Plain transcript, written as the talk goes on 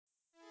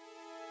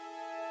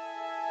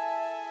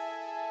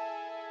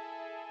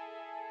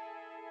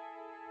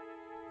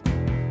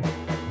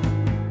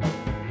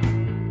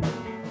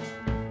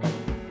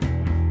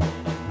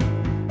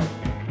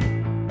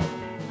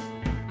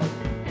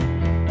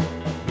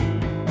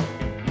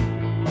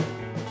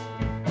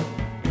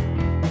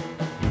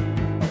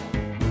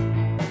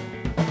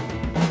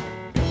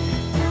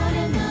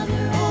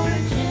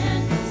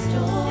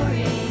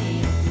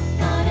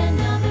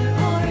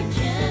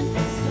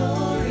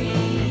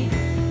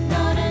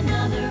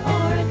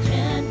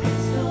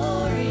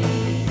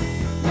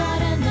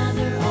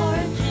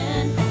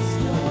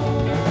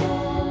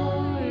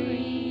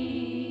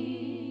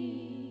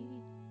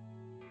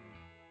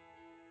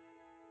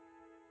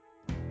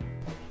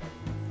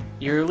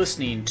You're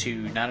listening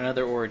to Not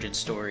Another Origin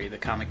Story, the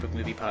comic book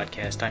movie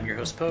podcast. I'm your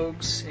host,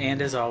 Pogues,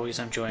 and as always,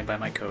 I'm joined by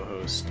my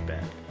co-host,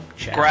 Beth.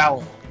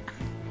 Growl.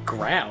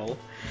 Growl?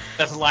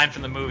 That's a line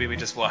from the movie we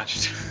just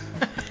watched.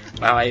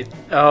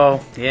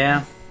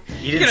 Yeah.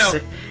 You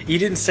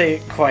didn't say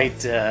it quite...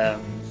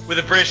 with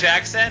a British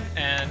accent,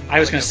 and... I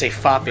was going to say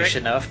foppish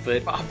enough,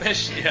 but...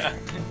 Foppish, yeah.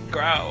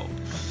 Growl.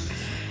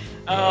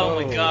 Oh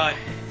my god.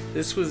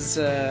 This was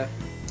a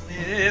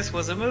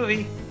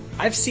movie.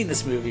 I've seen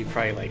this movie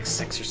probably like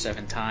 6 or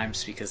 7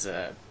 times because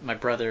my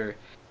brother,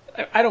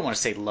 I don't want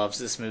to say loves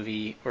this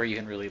movie or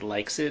even really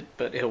likes it,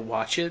 but he'll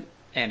watch it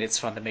and it's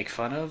fun to make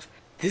fun of.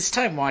 This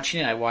time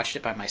watching it, I watched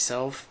it by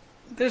myself.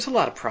 There's a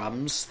lot of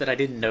problems that I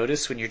didn't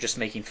notice when you're just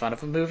making fun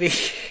of a movie.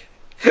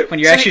 When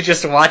you're actually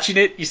just watching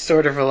it, you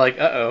sort of are like,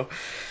 uh-oh.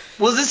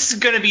 Well, this is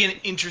going to be an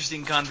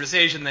interesting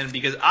conversation then,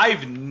 because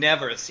I've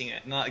never seen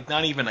it,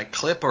 not even a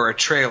clip or a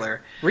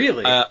trailer.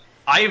 Really? I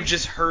have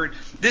just heard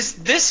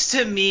this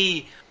to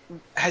me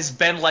has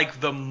been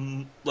like the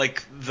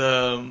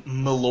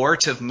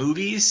Malort of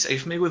movies. Are you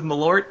familiar with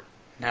Malort?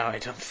 No, I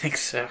don't think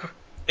so.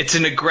 It's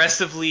an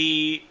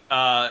aggressively,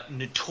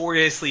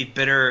 notoriously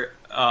bitter,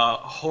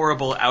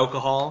 horrible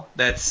alcohol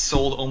that's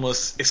sold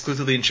almost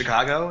exclusively in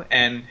Chicago,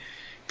 and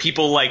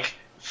people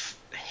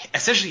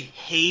essentially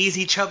haze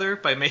each other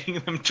by making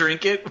them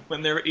drink it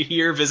when they're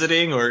here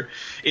visiting or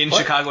in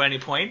Chicago at any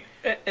point.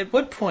 At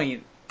what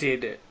point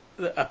did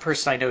a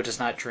person I know does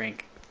not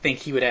drink think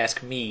he would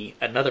ask me,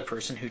 another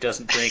person who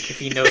doesn't drink, if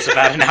he knows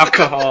about an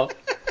alcohol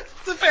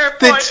It's a fair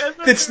point.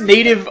 That's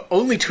native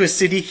only to a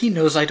city he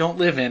knows I don't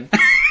live in?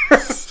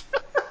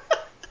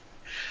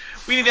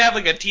 We need to have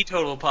like a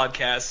teetotal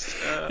podcast.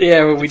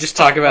 Where we just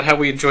talk about how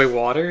we enjoy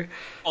water.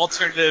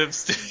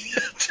 Alternatives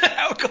to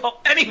alcohol.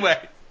 Anyway,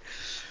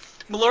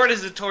 Malort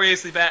is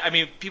notoriously bad. I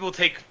mean, people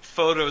take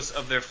photos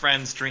of their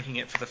friends drinking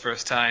it for the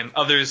first time.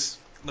 Others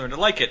learn to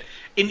like it.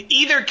 In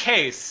either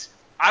case,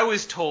 I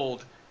was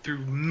told through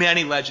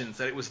many legends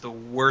that it was the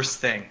worst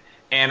thing,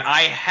 and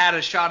I had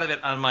a shot of it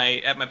at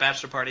my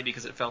bachelor party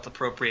because it felt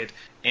appropriate,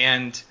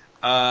 and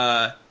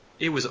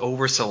it was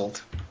oversold.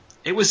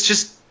 It was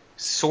just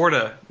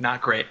sorta not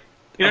great.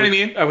 You know what I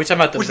mean? Are we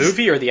talking about the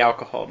movie or the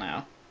alcohol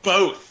now?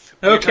 Both.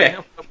 Okay.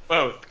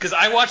 Both. Because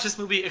I watched this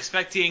movie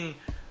expecting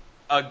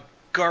a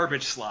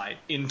garbage slide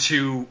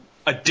into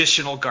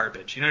additional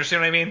garbage. You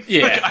understand what I mean?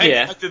 Yeah. I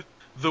expected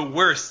the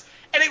worst,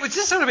 and it was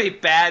just sort of a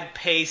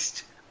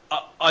bad-paced,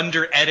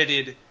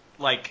 under-edited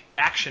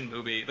action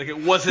movie. Like, it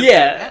wasn't.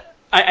 Yeah,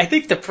 I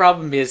think the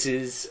problem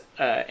is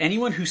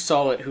anyone who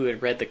saw it who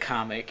had read the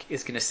comic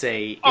is going to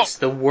say it's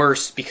the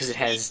worst because it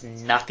has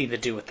nothing to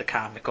do with the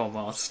comic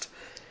almost.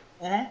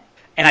 Mm-hmm.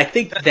 And I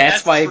think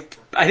that's why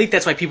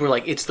people are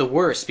like, it's the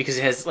worst because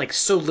it has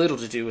so little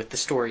to do with the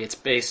story it's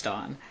based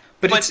on.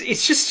 But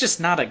it's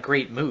just not a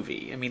great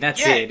movie. I mean,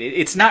 that's it.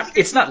 It's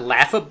not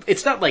laughable.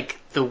 It's not like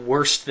the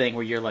worst thing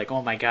where you're like,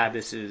 oh my god,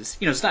 this is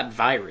it's not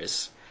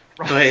Virus.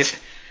 Right.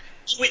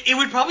 But it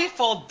would probably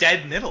fall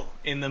dead middle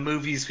in the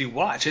movies we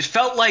watch. It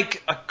felt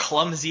like a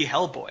clumsy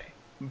Hellboy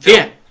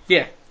film. Yeah. You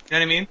know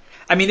what I mean?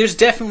 I mean, there's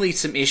definitely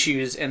some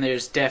issues, and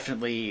there's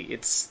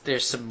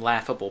some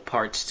laughable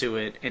parts to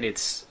it,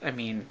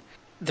 and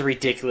the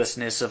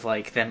ridiculousness of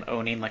them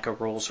owning a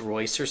Rolls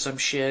Royce or some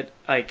shit,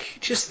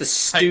 just the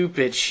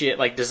stupid shit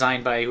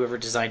designed by whoever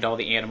designed all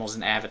the animals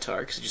in Avatar,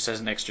 because it just has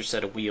an extra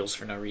set of wheels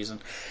for no reason.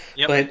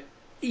 Yep. But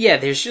yeah,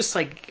 there's just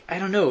I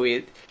don't know,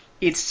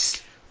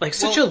 it's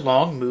such a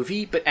long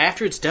movie, but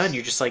after it's done,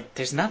 you're just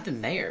there's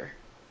nothing there.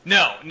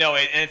 No,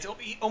 and it's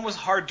almost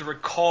hard to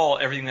recall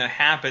everything that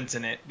happens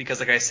in it because,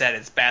 like I said,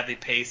 it's badly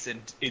paced and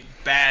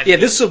bad. Yeah,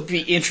 this will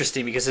be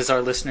interesting because, as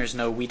our listeners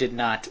know, we did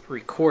not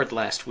record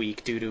last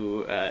week due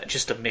to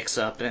just a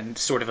mix-up and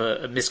sort of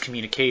a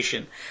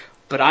miscommunication.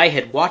 But I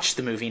had watched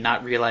the movie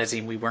not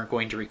realizing we weren't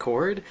going to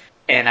record,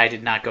 and I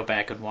did not go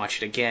back and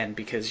watch it again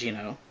because,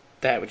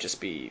 that would just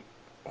be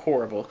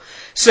horrible.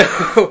 So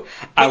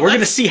we're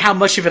going to see how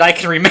much of it I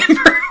can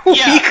remember a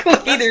week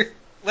later.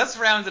 Let's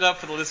round it up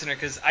for the listener,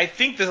 because I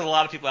think there's a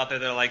lot of people out there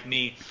that are like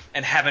me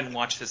and haven't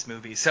watched this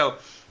movie. So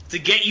to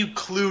get you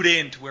clued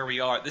in to where we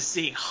are, this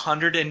is a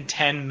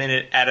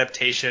 110-minute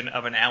adaptation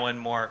of an Alan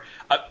Moore,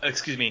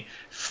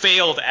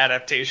 failed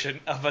adaptation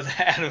of an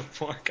Alan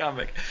Moore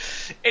comic.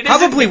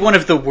 Probably one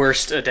of the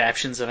worst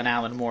adaptations of an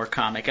Alan Moore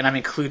comic, and I'm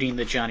including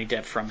the Johnny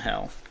Depp From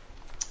Hell.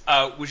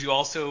 Would you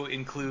also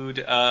include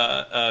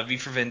V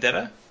for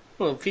Vendetta?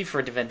 Well, V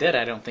for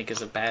Vendetta I don't think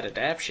is a bad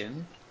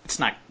adaptation. It's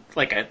not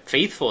a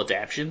faithful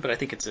adaptation, but I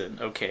think it's an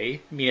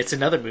okay. I mean, it's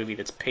another movie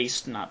that's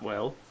paced not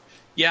well.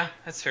 Yeah,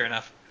 that's fair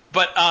enough.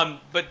 But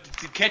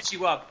to catch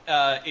you up,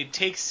 it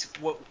takes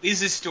what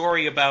is a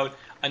story about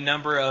a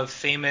number of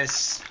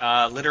famous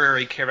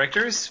literary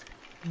characters,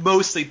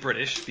 mostly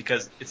British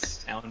because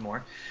it's Alan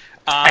Moore.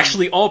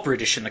 Actually, all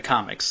British in the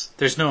comics.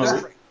 There's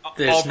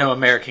no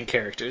American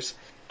characters.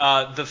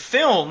 The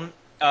film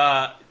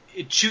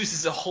it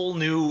chooses a whole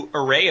new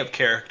array of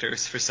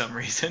characters for some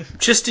reason.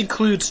 Just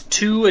includes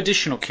 2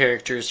 additional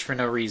characters for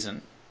no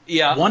reason.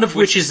 Yeah. One of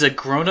which is a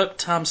grown-up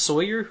Tom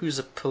Sawyer who's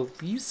a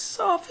police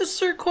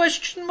officer,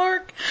 question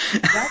mark?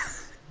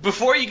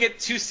 Before you get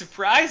too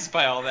surprised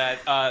by all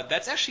that,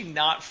 that's actually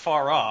not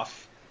far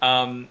off.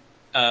 Tom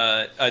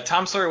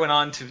Sawyer went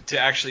on to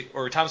actually,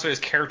 or Tom Sawyer's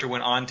character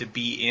went on to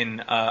be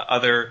in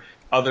other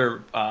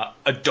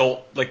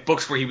adult, like,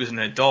 books where he was an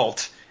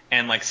adult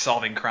and, like,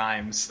 solving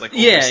crimes. Like,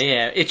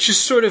 yeah. It's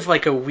just sort of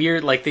like a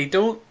weird, like, they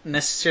don't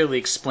necessarily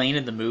explain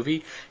in the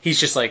movie. He's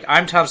just like,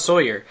 I'm Tom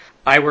Sawyer.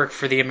 I work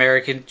for the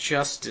American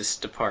Justice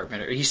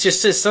Department. Or he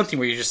just says something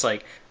where you're just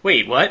like,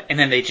 wait, what? And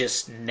then they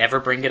just never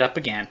bring it up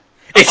again.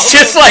 It's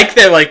just like,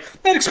 they're like,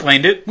 that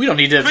explained it. We don't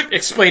need to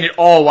explain it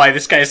all why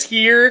this guy's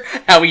here,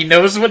 how he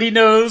knows what he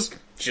knows.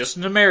 Just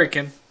an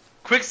American.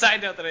 Quick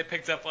side note that I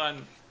picked up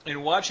on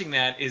in watching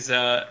that is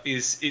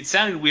it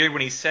sounded weird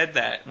when he said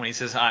that, when he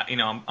says,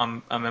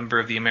 I'm a member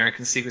of the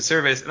American Secret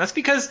Service. And that's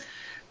because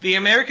the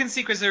American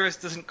Secret Service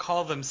doesn't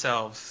call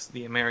themselves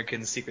the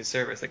American Secret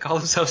Service. They call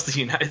themselves the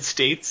United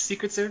States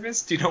Secret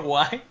Service. Do you know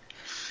why?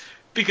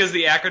 Because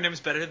the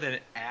acronym's better than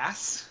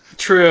ass.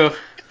 True.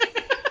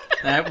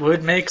 That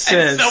would make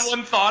sense. And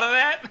someone thought of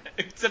that,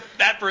 except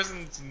that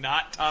person's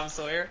not Tom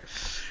Sawyer.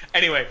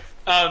 Anyway,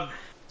 so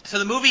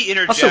the movie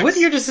interjects... Also, what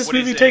year does this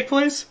movie take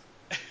place?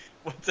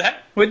 What's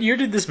that? What year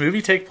did this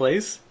movie take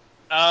place?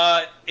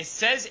 It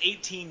says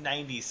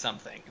 1890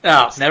 something.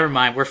 Oh, never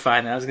mind. We're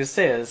fine. I was going to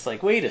say, it's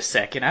like, wait a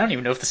second. I don't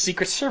even know if the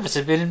Secret Service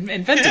had been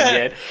invented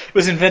yet. It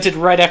was invented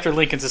right after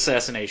Lincoln's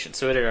assassination,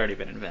 so it had already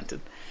been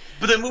invented.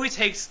 But the movie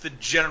takes the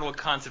general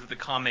concept of the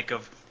comic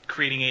of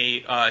creating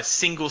a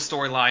single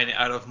storyline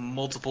out of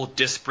multiple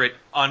disparate,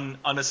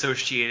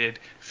 unassociated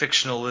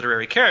fictional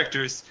literary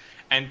characters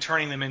and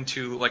turning them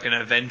into like an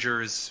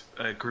Avengers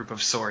group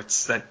of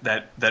sorts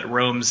that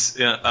roams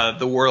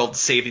the world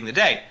saving the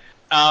day.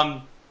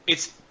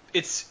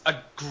 It's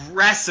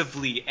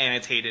aggressively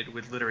annotated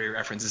with literary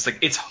references. Like,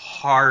 it's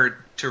hard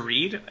to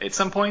read at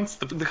some points,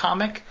 the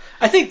comic.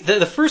 I think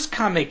the first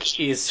comic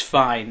is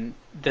fine.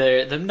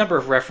 The number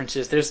of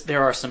references,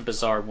 there are some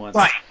bizarre ones.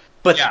 Right.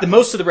 But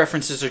most of the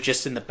references are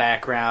just in the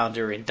background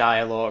or in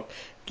dialogue.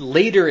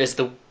 Later,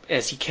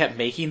 as he kept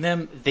making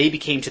them, they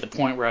became to the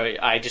point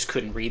where I just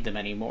couldn't read them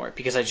anymore,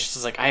 because I just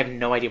was like, I have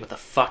no idea what the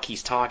fuck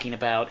he's talking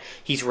about.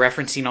 He's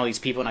referencing all these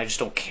people, and I just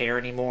don't care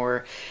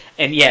anymore.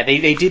 And yeah,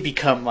 they did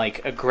become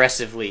like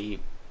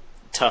aggressively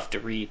tough to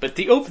read. But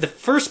the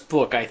first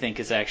book, I think,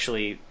 is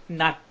actually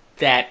not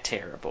that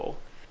terrible.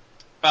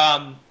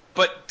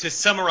 But to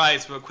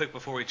summarize real quick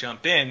before we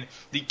jump in,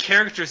 the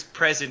characters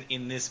present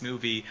in this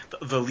movie,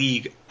 the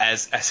League,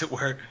 as it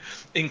were,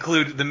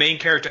 include the main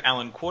character,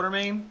 Alan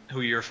Quatermain,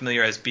 who you're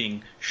familiar as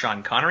being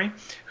Sean Connery,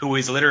 who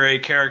is a literary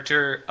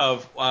character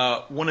of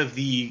one of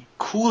the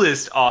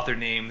coolest author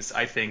names,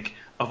 I think,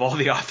 of all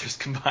the authors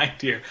combined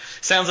here.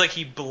 Sounds like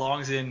he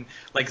belongs in,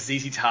 like,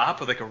 ZZ Top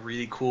with, like, a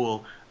really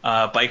cool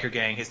biker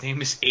gang. His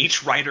name is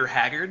H. Rider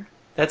Haggard.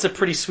 That's a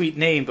pretty sweet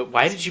name, but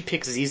why did you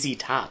pick ZZ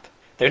Top?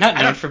 They're not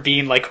known for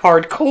being, like,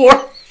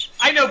 hardcore.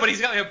 I know, but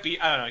he's got, like, a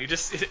beat. I don't know. You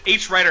just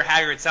H. Rider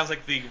Haggard sounds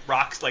like the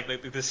rocks, like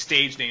the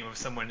stage name of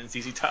someone in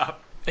ZZ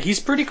Top. He's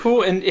pretty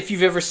cool, and if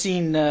you've ever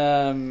seen,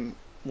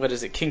 what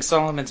is it, King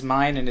Solomon's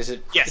Mine, and is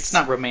it? Yes. It's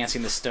not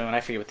Romancing the Stone.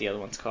 I forget what the other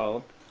one's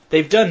called.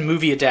 They've done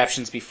movie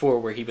adaptations before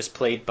where he was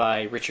played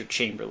by Richard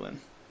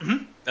Chamberlain.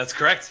 Mm-hmm. That's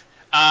correct.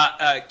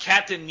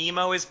 Captain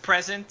Nemo is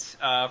present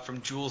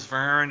from Jules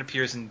Verne,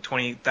 appears in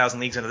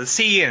 20,000 Leagues Under the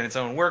Sea and its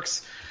own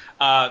works.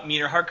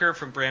 Mina Harker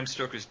from Bram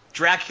Stoker's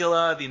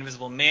Dracula, The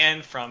Invisible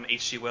Man from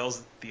H.G.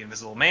 Wells' The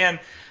Invisible Man,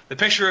 the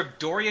picture of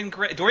Dorian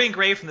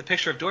Gray from The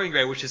Picture of Dorian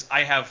Gray, which is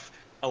I have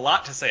a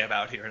lot to say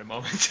about here in a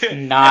moment.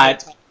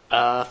 Not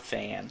a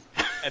fan.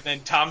 And then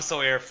Tom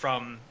Sawyer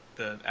from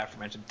the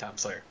aforementioned Tom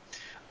Sawyer.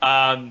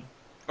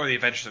 Or The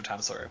Adventures of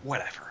Tom Sawyer.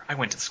 Whatever. I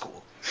went to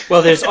school.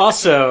 Well, there's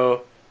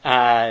also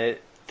the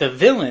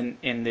villain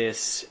in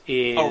this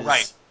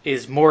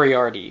is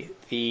Moriarty,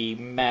 the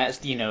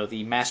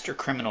master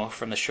criminal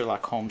from the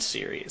Sherlock Holmes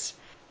series.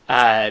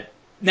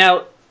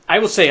 Now, I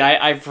will say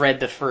I've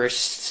read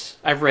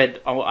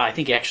I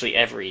think actually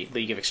every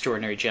League of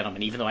Extraordinary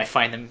Gentlemen, even though I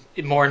find them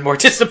more and more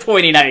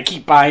disappointing. I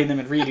keep buying them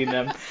and reading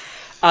them.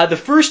 The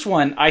first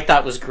one I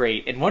thought was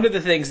great, and one of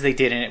the things they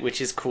did in it, which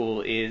is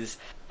cool, is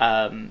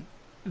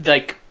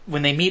like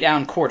when they meet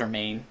Alan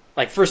Quatermain.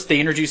 Like, first they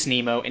introduce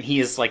Nemo, and he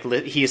is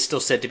still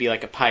said to be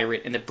like a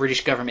pirate, and the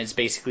British government is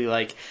basically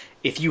like,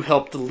 if you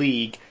help the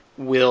League,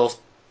 we'll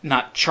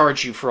not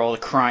charge you for all the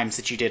crimes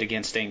that you did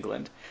against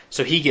England.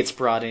 So he gets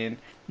brought in.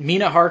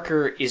 Mina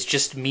Harker is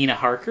just Mina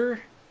Harker.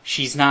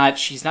 She's not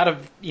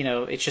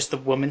it's just the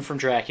woman from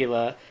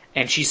Dracula,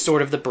 and she's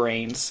sort of the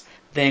brains.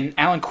 Then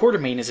Alan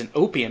Quatermain is an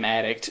opium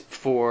addict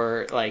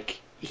for,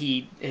 like,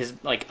 he is,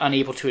 like,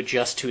 unable to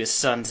adjust to his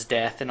son's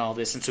death and all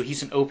this, and so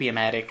he's an opium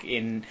addict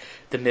in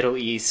the Middle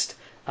East.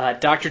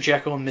 Dr.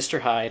 Jekyll and Mr.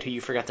 Hyde, who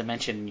you forgot to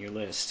mention in your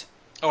list.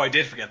 Oh, I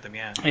did forget them.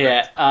 Yeah.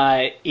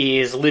 Yeah,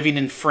 is living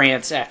in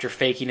France after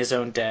faking his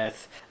own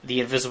death.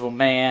 The Invisible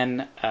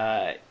Man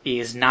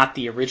is not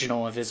the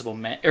original Invisible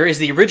Man, or is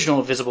the original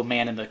Invisible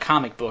Man in the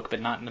comic book, but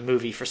not in the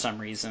movie for some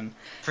reason.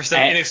 For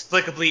some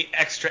inexplicably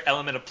extra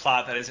element of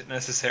plot that isn't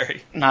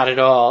necessary. Not at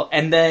all.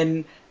 And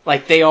then,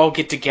 like, they all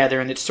get together,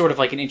 and it's sort of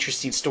like an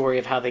interesting story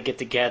of how they get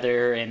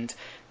together, and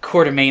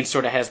Quartermain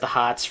sort of has the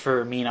hots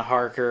for Mina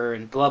Harker,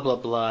 and blah, blah,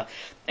 blah.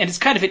 And it's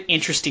kind of an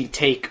interesting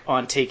take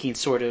on taking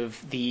sort of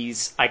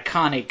these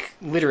iconic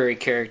literary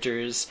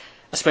characters,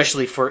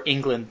 especially for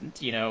England,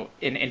 you know,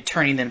 and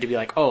turning them to be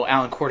like, oh,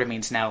 Alan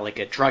Quartermain's now like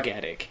a drug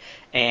addict,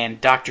 and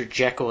Dr.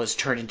 Jekyll has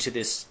turned into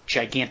this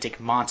gigantic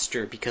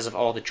monster because of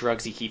all the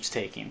drugs he keeps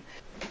taking.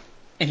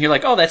 And you're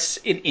like, oh, that's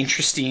an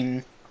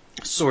interesting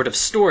sort of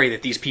story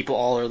that these people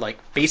all are like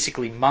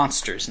basically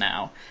monsters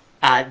now.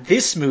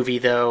 This movie,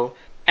 though,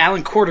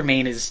 Alan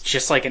Quartermain is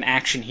just like an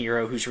action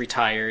hero who's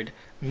retired.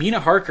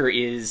 Mina Harker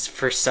is,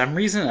 for some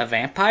reason, a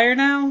vampire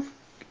now.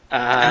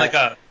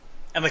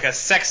 And like a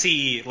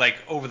sexy, like,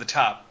 over the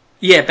top.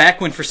 Yeah, back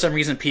when for some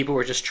reason people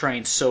were just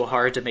trying so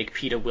hard to make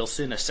Peeta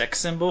Wilson a sex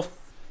symbol.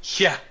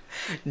 Yeah.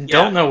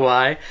 Don't know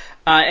why.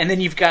 And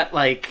then you've got,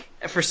 like,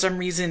 for some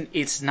reason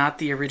it's not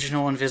the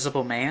original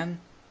Invisible Man.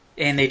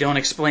 And they don't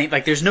explain,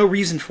 like, there's no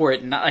reason for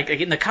it. Not, like,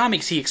 in the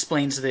comics he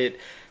explains that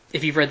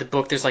if you've read the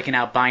book, there's like an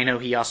albino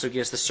he also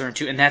gives the serum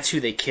to, and that's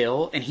who they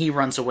kill, and he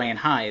runs away and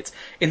hides.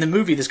 In the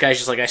movie, this guy's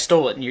just like, I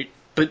stole it,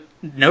 but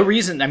no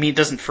reason. I mean, it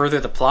doesn't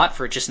further the plot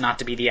for it just not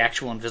to be the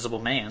actual Invisible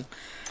Man.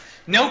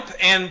 Nope,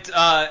 and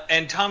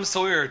Tom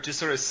Sawyer just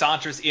sort of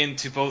saunters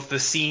into both the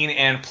scene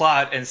and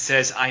plot and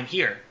says, I'm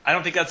here. I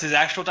don't think that's his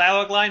actual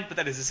dialogue line, but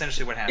that is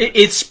essentially what happens.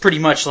 It's pretty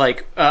much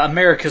like,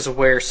 America's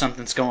aware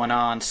something's going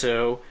on,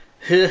 so,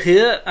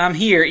 I'm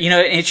here. You know,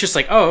 and it's just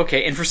like, oh,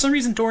 okay. And for some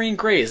reason, Dorian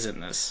Gray is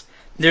in this.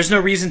 There's no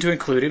reason to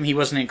include him. He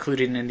wasn't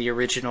included in the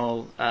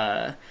original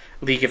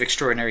League of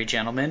Extraordinary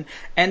Gentlemen.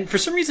 And for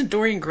some reason,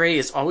 Dorian Gray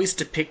is always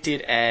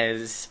depicted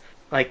as,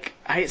 like,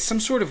 some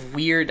sort of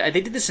weird...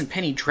 They did this in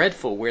Penny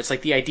Dreadful, where it's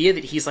like the idea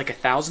that he's like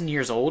 1,000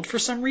 years old for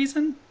some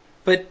reason.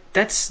 But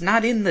that's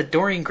not in the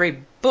Dorian Gray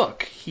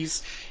book.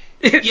 He's...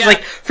 Yeah.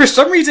 Like, for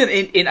some reason,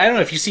 in I don't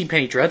know if you've seen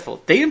Penny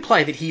Dreadful, they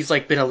imply that he's,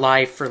 like, been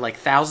alive for, like,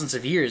 thousands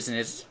of years,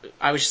 and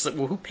I was just like,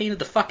 well, who painted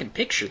the fucking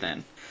picture,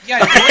 then?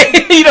 Yeah,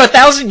 you know,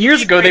 1,000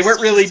 years ago, they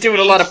weren't really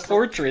doing a lot of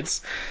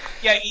portraits.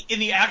 Yeah, in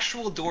the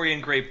actual Dorian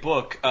Gray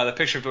book, The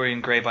Picture of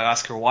Dorian Gray by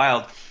Oscar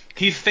Wilde,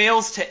 he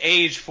fails to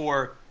age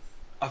for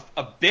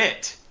a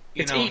bit.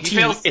 It's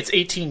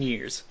 18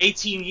 years.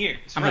 18 years.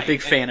 I'm a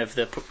big fan of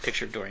The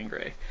Picture of Dorian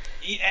Gray.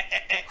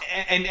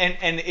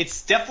 And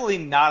it's definitely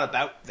not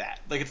about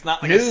that. Like, it's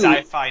not like a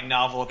sci-fi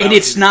novel about. And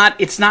it's not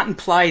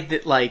implied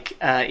that, like,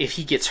 if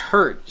he gets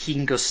hurt, he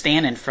can go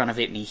stand in front of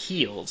it and he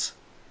heals.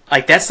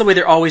 Like, that's the way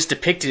they're always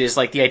depicted, is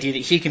like the idea that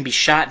he can be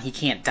shot and he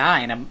can't die,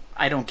 and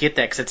I don't get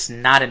that because it's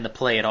not in the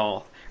play at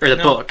all, or the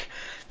book.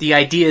 The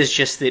idea is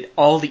just that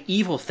all the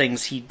evil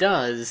things he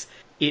does,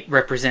 it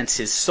represents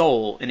his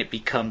soul, and it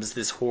becomes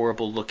this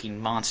horrible-looking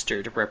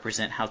monster to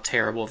represent how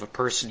terrible of a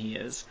person he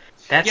is.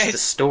 That's the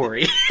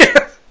story.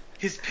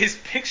 His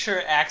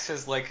picture acts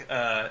as like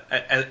a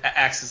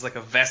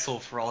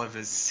vessel for all of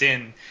his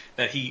sin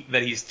that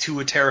he's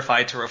too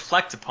terrified to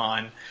reflect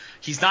upon.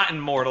 He's not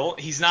immortal.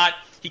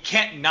 He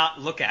can't not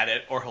look at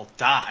it or he'll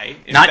die.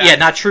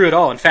 Not true at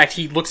all. In fact,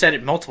 he looks at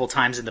it multiple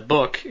times in the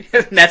book.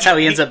 And that's how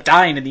he ends up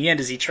dying in the end,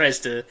 as he tries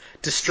to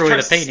destroy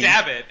the painting. He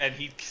tries to stab it, and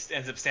he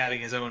ends up stabbing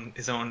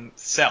his own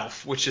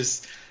self, which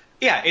is,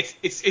 yeah,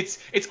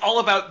 it's all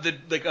about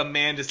a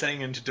man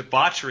descending into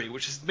debauchery,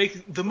 which is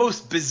making the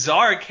most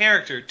bizarre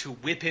character to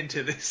whip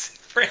into this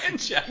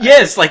franchise.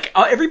 Yes, like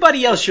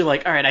everybody else, you're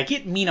like, all right, I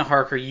get Mina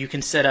Harker. You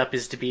can set up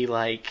as to be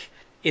like.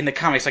 In the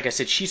comics, like I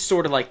said, she's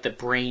sort of like the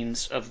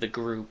brains of the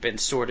group and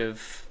sort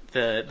of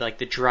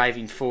the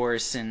driving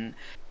force, and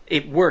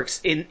it works.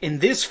 In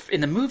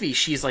the movie,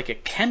 she's like a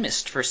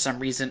chemist for some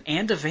reason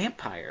and a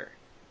vampire.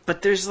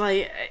 But there's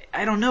like,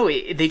 I don't know,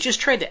 they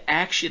just tried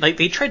to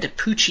they tried to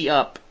Poochie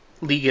up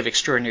League of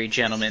Extraordinary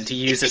Gentlemen, to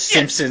use a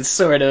Simpsons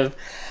sort of,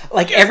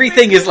 like,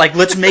 everything is like,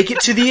 let's make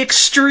it to the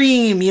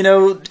extreme, you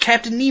know,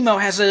 Captain Nemo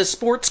has a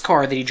sports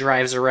car that he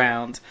drives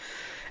around,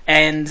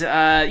 and,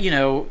 you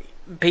know,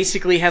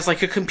 basically has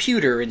like a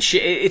computer and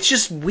shit. It's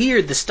just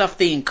weird, the stuff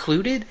they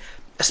included,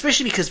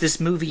 especially because this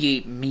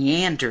movie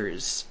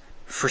meanders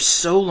for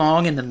so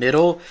long in the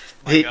middle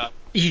that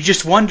you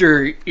just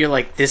wonder, you're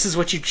like, this is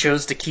what you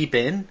chose to keep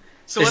in?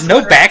 So there's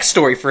no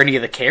backstory for any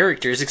of the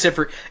characters, except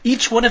for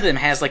each one of them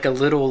has like a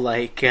little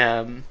like,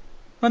 let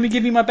me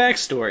give you my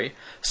backstory.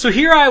 So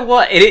here I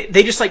was,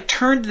 they just like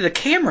turn to the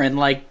camera and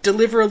like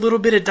deliver a little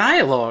bit of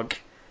dialogue.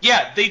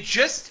 Yeah, they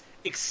just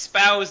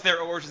espouse their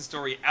origin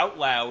story out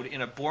loud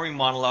in a boring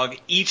monologue,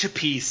 each a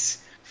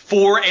piece,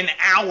 for an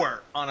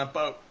hour on a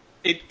boat.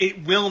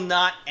 It will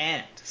not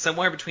end.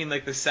 Somewhere between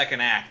like the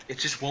second act, it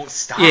just won't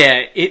stop.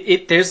 Yeah,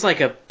 there's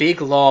like a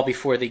big lull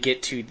before they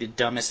get to the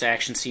dumbest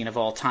action scene of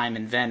all time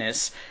in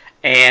Venice,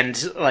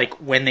 and like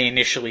when they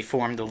initially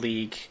formed the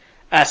League,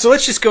 So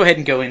let's just go ahead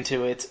and go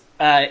into it.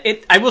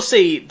 I will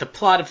say the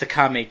plot of the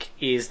comic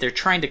is they're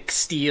trying to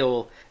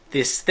steal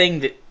this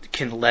thing that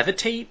can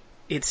levitate.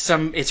 It's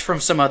from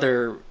some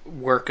other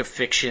work of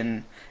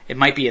fiction. It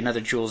might be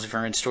another Jules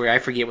Verne story. I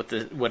forget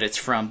what it's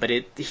from, but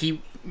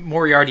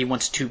Moriarty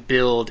wants to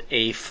build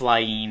a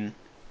flying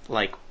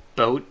like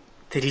boat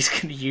that he's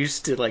going to use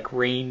to like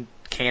rain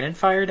cannon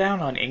fire down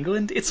on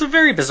England. It's a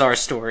very bizarre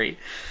story.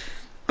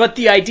 But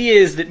the idea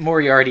is that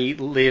Moriarty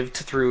lived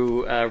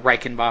through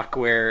Reichenbach,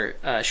 where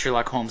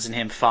Sherlock Holmes and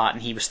him fought,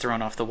 and he was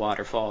thrown off the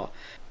waterfall.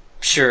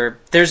 Sure,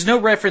 there's no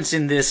reference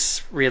in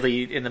this,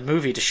 really, in the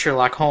movie to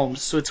Sherlock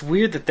Holmes, so it's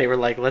weird that they were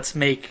like, let's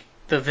make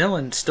the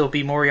villain still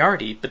be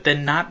Moriarty, but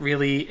then not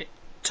really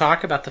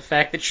talk about the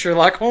fact that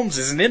Sherlock Holmes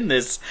isn't in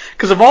this.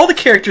 Because of all the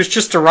characters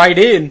just to write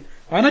in,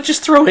 why not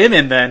just throw him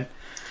in then?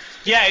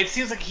 Yeah, it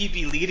seems like he'd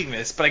be leading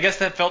this, but I guess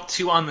that felt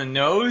too on the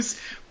nose.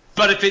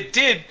 But if it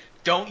did,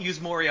 don't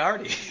use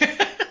Moriarty.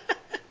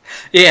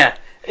 Yeah.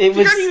 If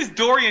you're gonna use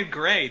Dorian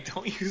Gray,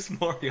 don't use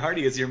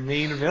Moriarty as your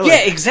main villain.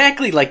 Yeah,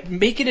 exactly. Like,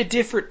 make it a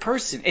different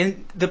person.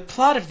 And the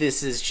plot of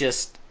this is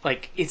just,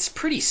 like, it's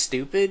pretty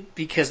stupid,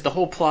 because the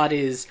whole plot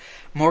is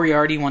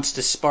Moriarty wants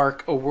to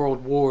spark a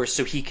world war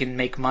so he can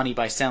make money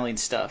by selling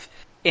stuff.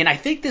 And I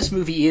think this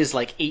movie is,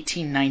 like,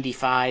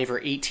 1895 or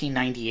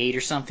 1898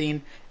 or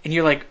something. And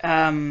you're like,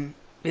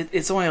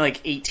 it's only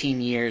like 18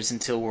 years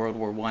until World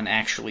War I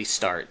actually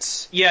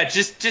starts. Yeah,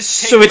 just take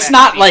so it's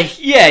not like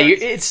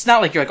it's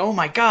not like you're like, oh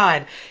my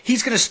god,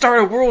 he's gonna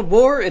start a world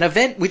war, an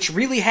event which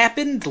really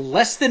happened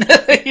less than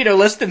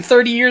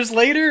 30 years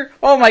later.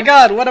 Oh my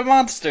god, what a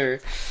monster!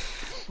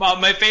 Well,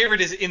 my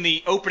favorite is in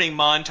the opening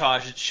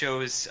montage. It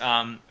shows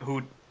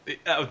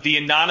the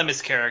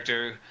anonymous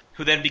character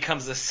who then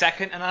becomes the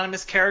second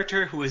anonymous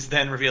character, who is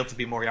then revealed to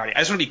be Moriarty. I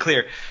just want to be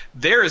clear: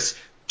 there's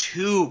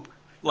two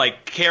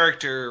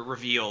character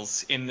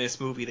reveals in this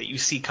movie that you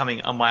see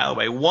coming a mile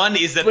away. One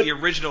is that the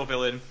original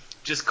villain,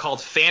 just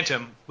called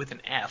Phantom with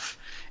an F,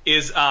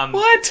 is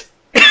what?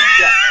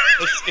 Yeah,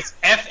 it's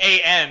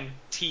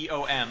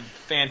Phantom.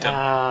 Phantom.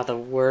 Ah, the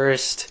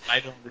worst. I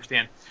don't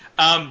understand.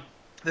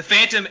 The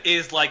Phantom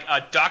is like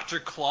Dr.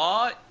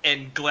 Claw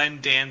and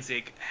Glenn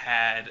Danzig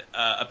had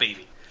a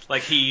baby.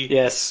 Like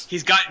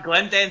he's got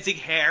Glenn Danzig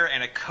hair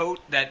and a coat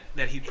that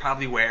he'd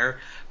probably wear,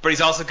 but he's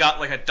also got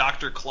like a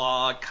Dr.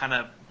 Claw kind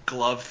of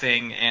glove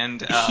thing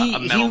and a metal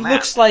mask. He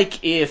looks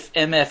like if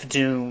MF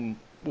Doom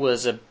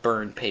was a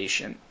burn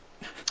patient.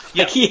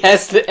 Yeah. Like he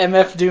has the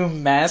MF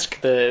Doom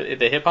mask, the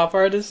hip hop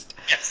artist.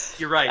 Yes,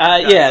 you're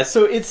right. Yeah,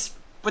 so it's.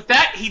 But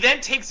that he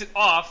then takes it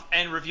off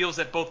and reveals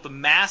that both the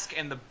mask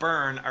and the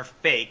burn are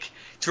fake,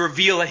 to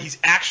reveal that he's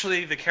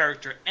actually the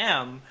character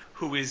M,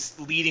 who is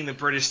leading the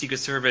British Secret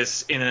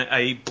Service in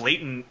a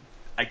blatant,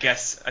 I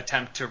guess,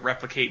 attempt to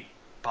replicate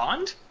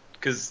Bond,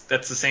 because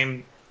that's the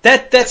same.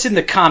 That's in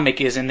the comic,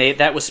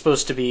 that was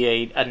supposed to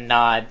be a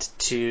nod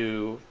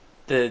to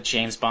the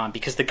James Bond,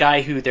 because the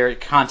guy who their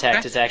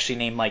contact is actually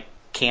named like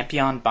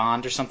Campion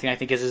Bond or something, I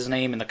think is his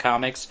name in the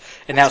comics,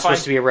 and that was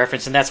supposed to be a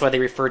reference, and that's why they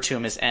refer to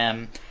him as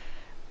M.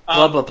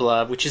 Blah blah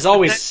blah, which is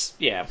always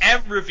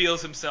M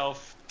reveals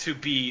himself to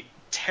be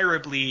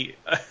terribly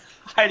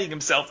hiding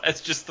himself as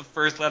just the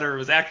first letter of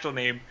his actual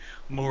name,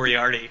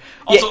 Moriarty.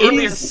 Also,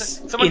 earlier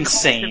someone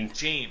insane. called him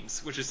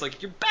James, which is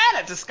like, you're bad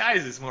at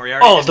disguises,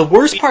 Moriarty. Oh, the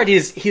worst part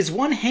is his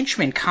one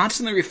henchman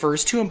constantly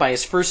refers to him by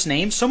his first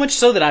name, so much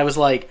so that I was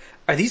like,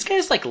 are these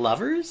guys like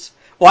lovers?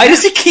 Why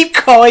does he keep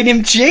calling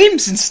him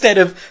James instead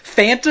of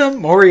Phantom,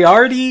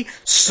 Moriarty,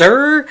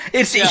 Sir?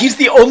 He's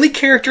the only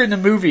character in the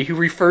movie who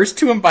refers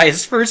to him by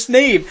his first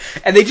name,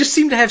 and they just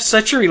seem to have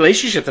such a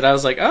relationship that I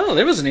was like, oh,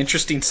 there was an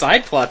interesting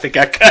side plot that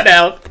got cut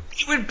out.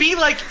 It would be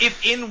like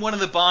if in one of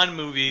the Bond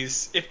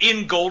movies, if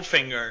in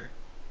Goldfinger,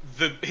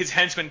 his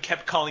henchman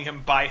kept calling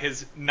him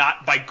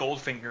not by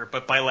Goldfinger,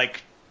 but by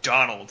like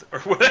Donald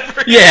or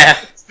whatever. Yeah.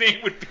 His name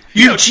would be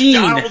Eugene.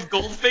 Donald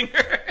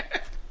Goldfinger.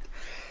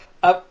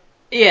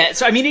 Yeah,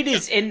 so I mean it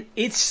is, and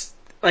it's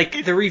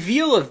like the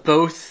reveal of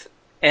both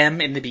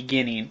M in the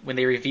beginning, when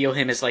they reveal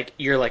him as like,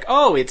 you're like,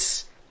 oh,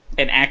 it's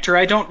an actor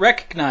I don't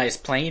recognize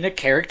playing a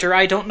character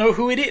I don't know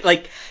who it is.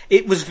 Like,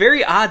 it was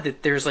very odd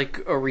that there's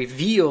like a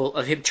reveal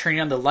of him turning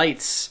on the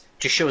lights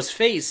to show his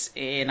face,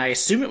 and I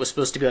assume it was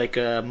supposed to be like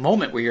a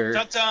moment where you're...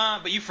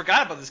 But you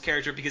forgot about this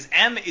character, because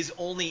M is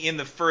only in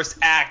the first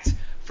act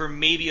for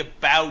maybe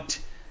about,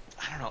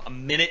 I don't know, a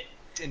minute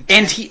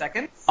and he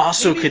seconds,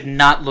 also maybe? Could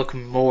not look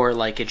more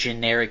like a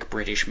generic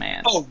British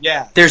man. Oh,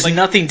 yeah. There's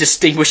nothing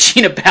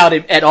distinguishing about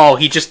him at all.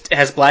 He just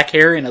has black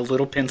hair and a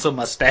little pencil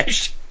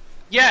mustache.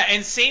 Yeah,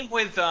 and same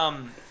with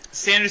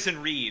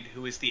Sanderson Reed,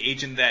 who is the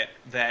agent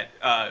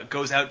that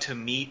goes out to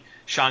meet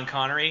Sean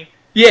Connery.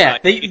 Yeah,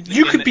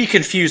 you could be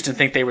confused and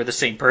think they were the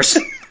same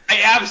person.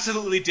 I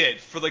absolutely did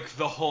for like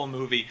the whole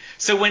movie.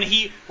 So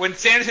when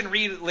Sanderson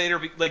Reed later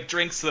like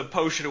drinks the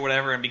potion or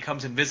whatever and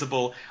becomes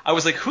invisible, I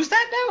was like, who's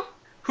that now?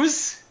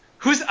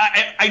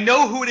 I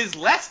know who it is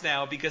less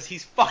now because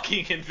he's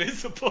fucking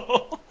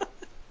invisible.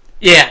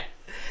 Yeah,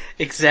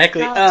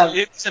 exactly.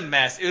 It's a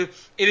mess. It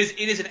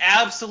is an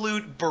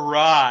absolute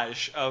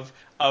barrage of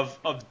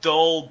of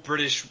dull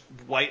British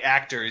white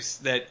actors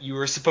that you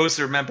were supposed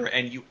to remember,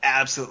 and you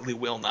absolutely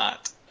will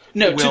not.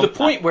 No, to the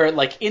point where,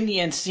 like, in the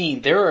end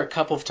scene, there were a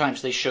couple of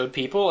times they showed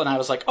people, and I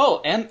was like, oh,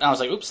 M? And I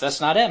was like, oops,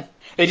 that's not M.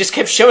 They just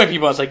kept showing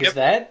people. I was like, is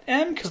that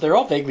M? Because they're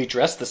all vaguely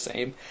dressed the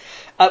same.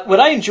 What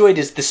I enjoyed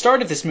is the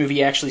start of this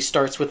movie actually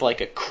starts with,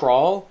 like, a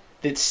crawl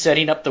that's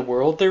setting up the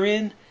world they're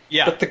in.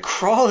 Yeah. But the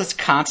crawl is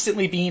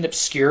constantly being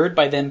obscured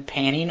by them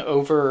panning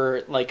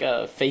over, like,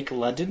 a fake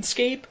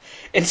Londonscape.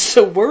 And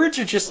so words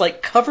are just,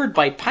 like, covered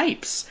by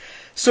pipes.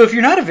 So if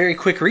you're not a very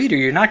quick reader,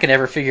 you're not going to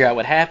ever figure out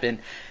what happened.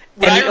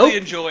 What I really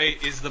enjoy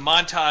is the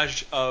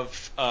montage of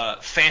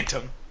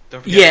Phantom. The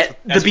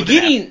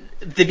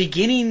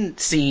beginning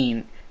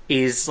scene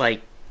is,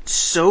 like,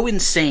 so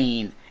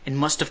insane and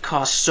must have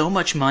cost so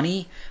much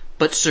money,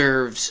 but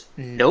serves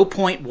no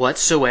point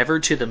whatsoever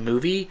to the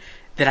movie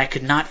that I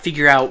could not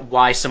figure out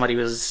why somebody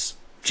was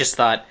just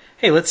thought,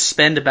 hey, let's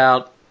spend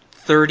about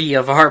 30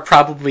 of our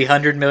probably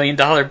 $100 million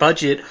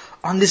budget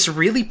on this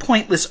really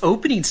pointless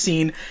opening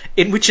scene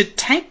in which a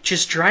tank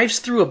just drives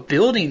through a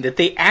building that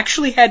they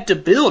actually had to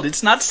build.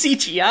 It's not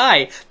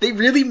CGI. They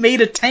really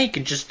made a tank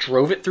and just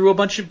drove it through a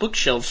bunch of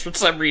bookshelves for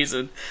some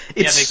reason.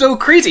 It's so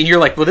crazy. And you're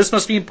like, well, this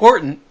must be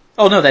important.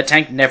 Oh no, that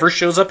tank never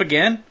shows up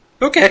again?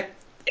 Okay.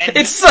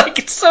 It's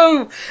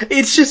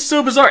just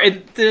so bizarre.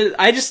 And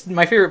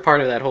my favorite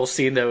part of that whole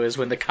scene though is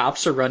when the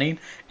cops are running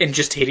and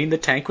just hitting the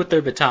tank with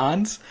their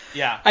batons.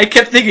 Yeah. I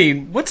kept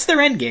thinking, what's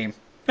their end game?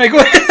 Like,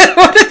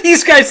 what do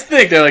these guys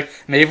think? They're like,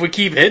 maybe if we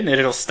keep hitting it,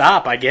 it'll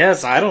stop, I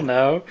guess. I don't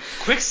know.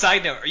 Quick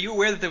side note, are you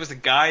aware that there was a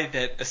guy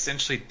that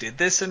essentially did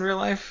this in real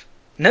life?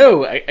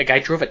 No, a guy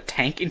drove a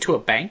tank into a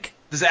bank?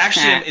 There's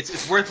actually,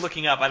 it's worth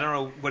looking up. I don't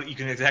know what you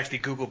can exactly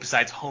Google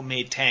besides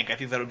homemade tank. I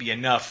think that would be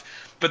enough.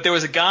 But there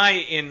was a guy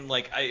in,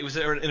 like, it was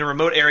in a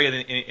remote area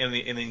in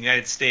the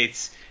United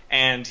States,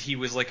 and he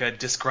was like a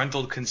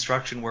disgruntled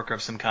construction worker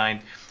of some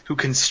kind who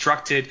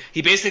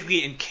he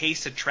basically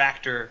encased a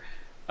tractor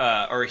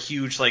or a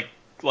huge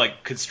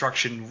like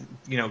construction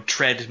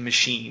tread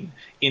machine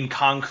in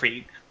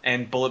concrete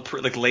and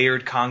bulletproof, like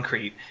layered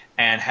concrete,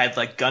 and had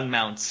like gun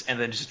mounts, and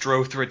then just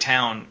drove through a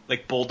town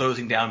like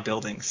bulldozing down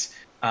buildings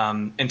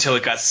until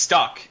it got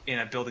stuck in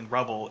a building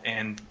rubble,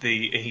 and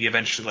he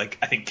eventually, like,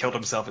 I think killed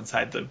himself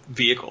inside the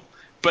vehicle.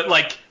 But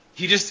like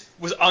he just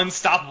was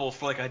unstoppable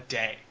for like a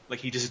day. Like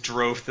he just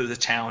drove through the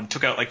town,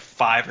 took out like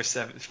five or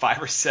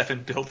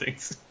seven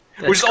buildings.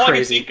 That's which is all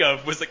crazy. I could think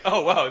of was like,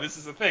 oh wow, this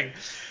is a thing.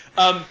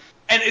 And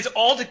it's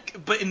all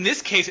but in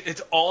this case,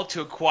 it's all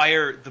to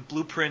acquire the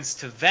blueprints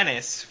to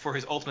Venice for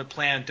his ultimate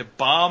plan to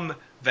bomb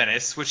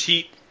Venice, which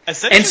he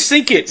essentially and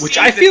sink it. Which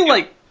I feel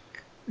like,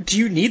 do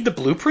you need the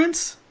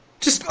blueprints?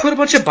 Just put a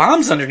bunch of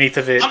bombs underneath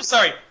of it. I'm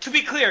sorry. To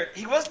be clear,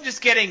 he wasn't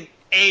just getting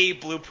a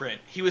blueprint.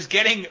 He was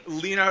getting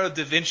Leonardo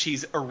da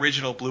Vinci's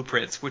original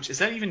blueprints. Which, is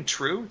that even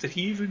true? Did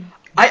he even?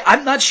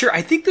 I'm not sure.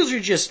 I think those are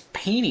just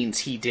paintings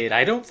he did.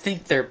 I don't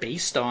think they're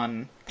based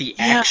on the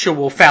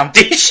actual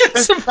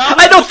foundations.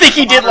 I don't think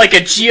he did like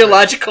a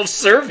geological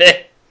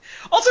survey.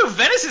 Also,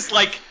 Venice is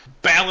like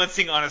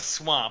balancing on a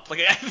swamp.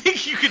 Like, I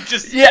think you could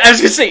just... Yeah, I was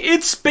gonna say,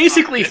 it's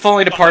basically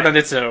falling apart on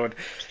its own.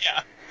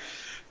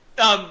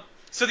 Yeah.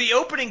 So the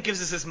opening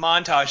gives us this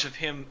montage of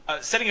him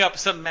setting up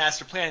some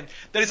master plan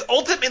that is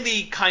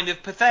ultimately kind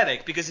of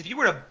pathetic, because if you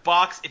were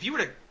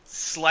to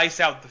slice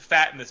out the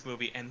fat in this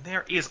movie, and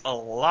there is a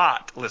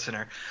lot,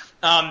 listener,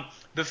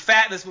 the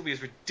fat in this movie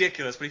is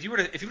ridiculous, but if you were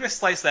to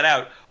slice that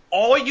out,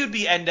 all you'd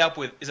end up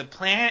with is a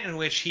plan in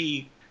which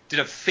he did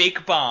a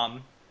fake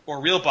bomb,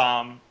 or real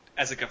bomb,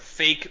 as like a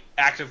fake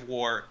act of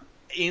war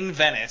in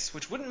Venice,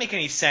 which wouldn't make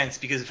any sense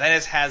because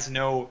Venice has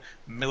no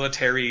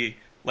military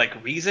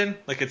like reason.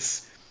 Like,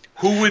 it's...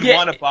 Who would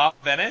want to bomb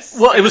Venice?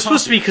 Well, it was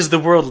supposed to be because the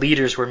world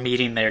leaders were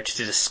meeting there to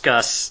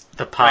discuss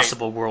the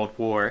possible world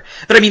war.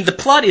 But I mean, the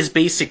plot is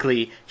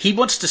basically he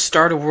wants to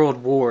start a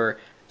world war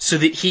so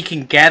that he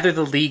can gather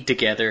the League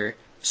together,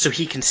 so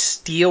he can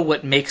steal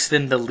what makes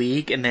them the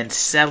League and then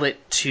sell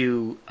it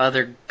to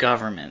other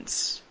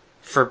governments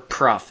for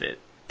profit.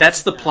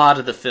 That's the plot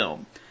of the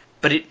film.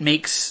 But it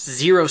makes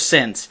zero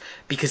sense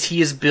because he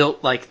has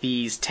built like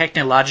these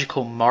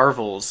technological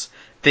marvels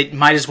that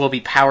might as well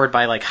be powered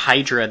by like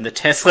Hydra and the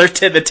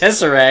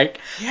Tesseract.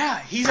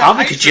 Yeah, he's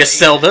probably could just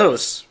sell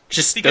those.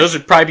 Those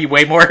would probably be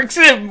way more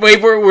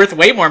worth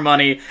way more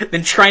money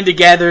than trying to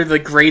gather the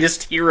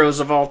greatest heroes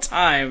of all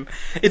time.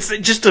 It's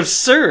just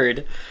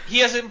absurd. He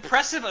has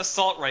impressive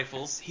assault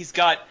rifles. He's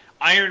got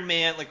Iron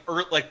Man,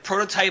 like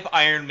prototype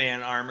Iron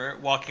Man armor,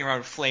 walking around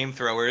with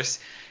flamethrowers.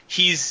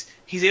 He's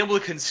able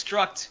to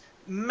construct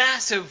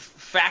massive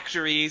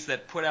factories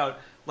that put out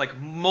like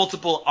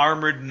multiple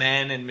armored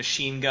men and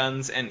machine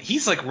guns, and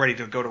he's like ready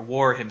to go to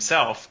war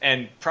himself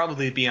and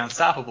probably be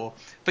unstoppable.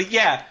 But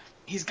yeah,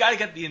 he's got to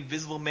get the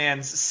Invisible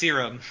Man's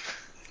serum.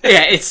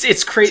 Yeah,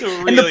 it's crazy,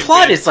 really, and the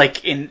plot is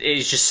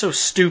just so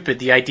stupid.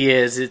 The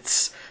idea is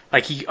it's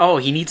like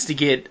he needs to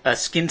get a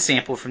skin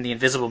sample from the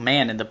Invisible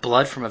Man and the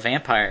blood from a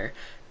vampire.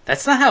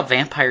 That's not how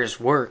vampires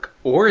work,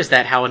 or is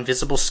that how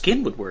invisible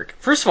skin would work?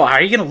 First of all, how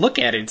are you going to look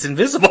at it? It's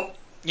invisible.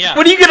 Yeah.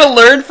 What are you going to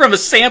learn from a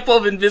sample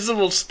of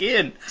invisible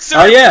skin? Sir,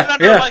 I put it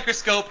under a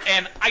microscope,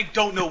 and I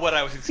don't know what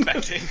I was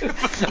expecting.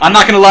 I'm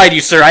not going to lie to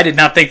you, sir. I did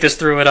not think this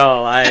through at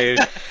all. I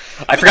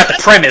forgot the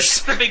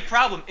premise. The big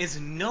problem is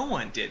no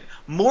one did.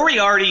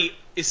 Moriarty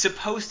is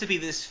supposed to be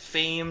this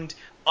famed,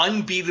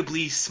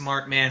 unbeatably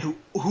smart man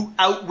who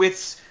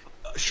outwits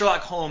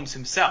Sherlock Holmes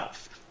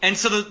himself. And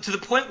so to the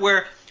point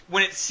where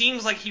when it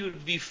seems like he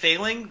would be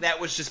failing, that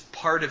was just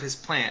part of his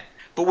plan.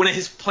 But when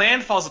his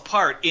plan falls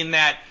apart in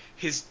that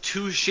his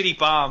two shitty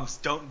bombs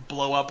don't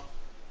blow up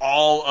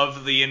all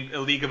of the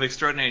League of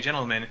Extraordinary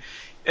Gentlemen,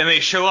 and they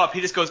show up, he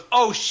just goes,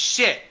 "Oh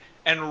shit,"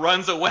 and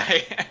runs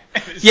away.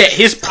 Yeah,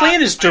 his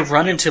plan is to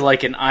run into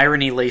like an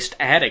irony-laced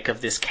attic of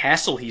this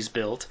castle he's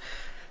built.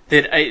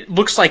 That it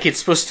looks like it's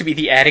supposed to be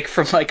the attic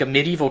from like a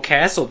medieval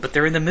castle, but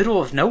they're in the middle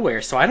of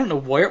nowhere. So I don't know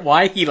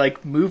why he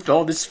like moved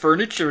all this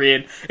furniture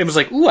in and was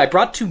like, "Ooh, I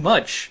brought too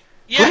much.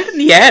 Yeah. Put it in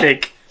the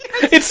attic."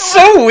 It's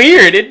so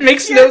weird. It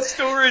makes no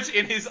storage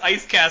in his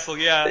ice castle.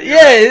 Yeah.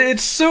 Yeah,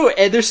 it's so.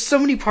 And there's so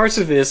many parts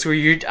of this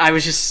where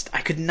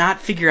I could not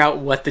figure out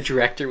what the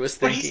director was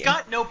thinking. But he's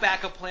got no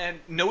backup plan,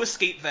 no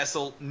escape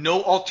vessel,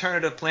 no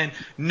alternative plan,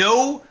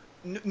 no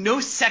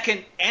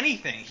second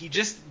anything. He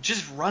just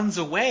runs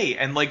away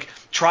and like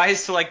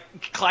tries to like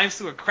climbs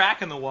through a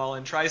crack in the wall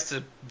and tries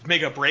to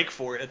make a break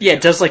for it. Yeah,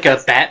 it does like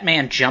a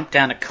Batman jump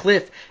down a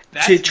cliff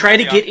to try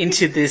to get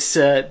into this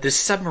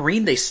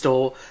submarine they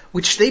stole,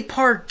 which they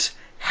parked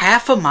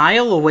half a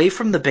mile away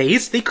from the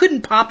base. They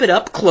couldn't pop it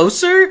up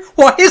closer?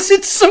 Why is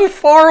it so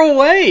far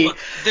away? Look,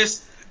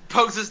 this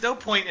poses no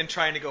point in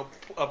trying to go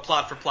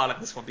plot for plot on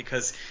this one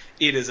because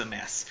it is a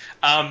mess.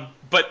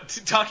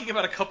 But talking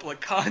about a couple of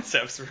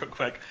concepts real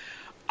quick,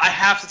 I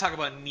have to talk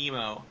about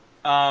Nemo.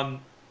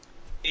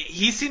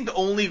 He seemed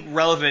only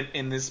relevant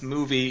in this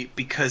movie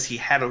because he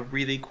had a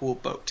really cool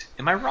boat.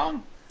 Am I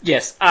wrong?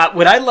 Yes.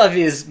 What I love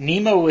is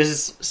Nemo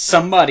was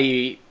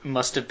somebody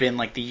must have been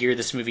like the year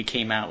this movie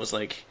came out was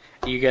like,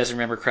 you guys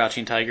remember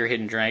Crouching Tiger,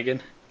 Hidden Dragon?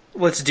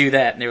 Let's do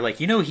that. And they were like,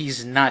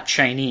 he's not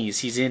Chinese,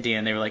 he's Indian.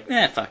 And they were like,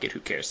 fuck it,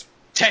 who cares?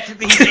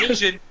 Technically he's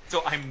Asian,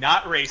 so I'm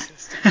not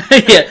racist.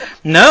 Yeah.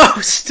 No,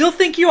 still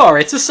think you are.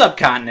 It's a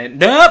subcontinent.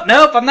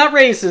 Nope, I'm not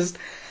racist.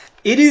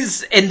 It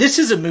is, and this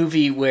is a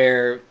movie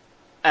where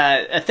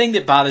a thing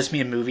that bothers me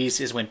in movies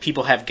is when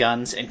people have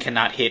guns and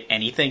cannot hit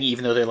anything,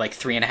 even though they're like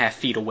 3.5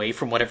 feet away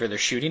from whatever they're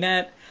shooting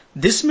at.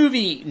 This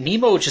movie,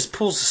 Nemo just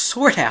pulls a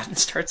sword out and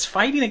starts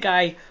fighting a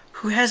guy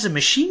who has a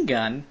machine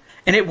gun,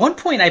 and at one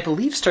point, I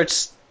believe,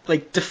 starts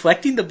like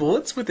deflecting the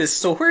bullets with his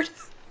sword.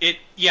 It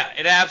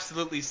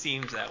absolutely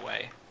seems that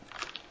way.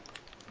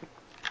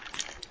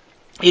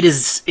 It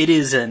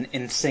is an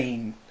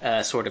insane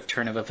sort of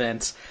turn of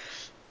events.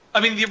 I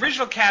mean, the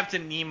original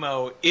Captain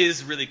Nemo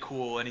is really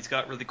cool, and he's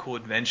got really cool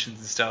inventions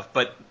and stuff,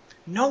 but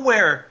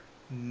nowhere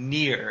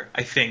near,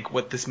 I think,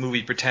 what this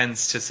movie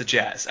pretends to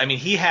suggest. I mean,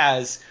 he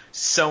has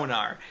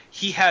sonar.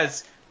 He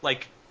has,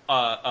 like,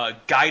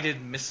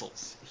 guided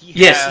missiles.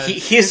 He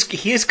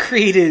has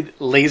created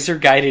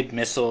laser-guided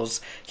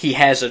missiles. He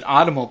has an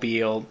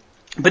automobile,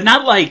 but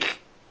not like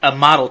a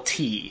Model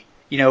T,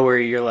 where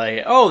you're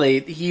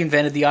like, he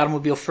invented the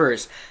automobile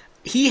first.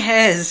 He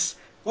has...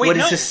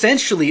 is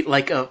essentially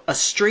like a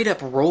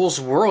straight-up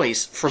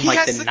Rolls-Royce from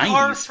like the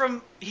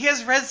 90s. He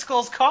has Red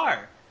Skull's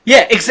car.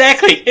 Yeah,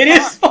 exactly. It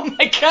is. Oh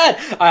my god.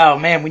 Oh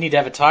man, we need to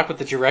have a talk with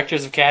the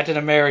directors of Captain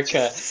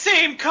America.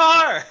 Same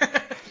car.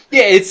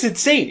 Yeah, it's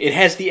insane. It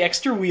has the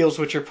extra wheels,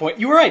 which are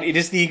You were right. It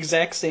is the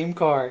exact same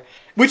car,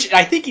 which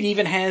I think it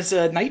even has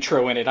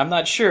nitro in it. I'm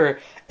not sure.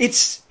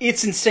 It's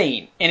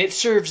insane, and it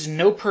serves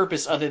no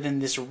purpose other than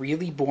this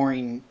really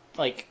boring,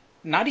 like,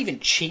 not even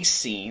chase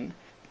scene.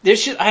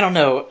 There's just, I don't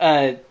know,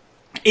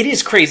 it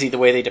is crazy the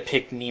way they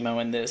depict Nemo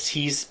in this.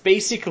 He's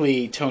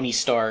basically Tony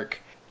Stark,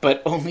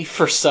 but only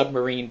for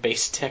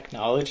submarine-based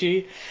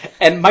technology.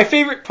 And my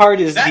favorite part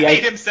is that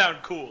made him sound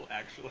cool,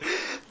 actually.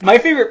 My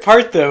favorite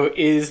part, though,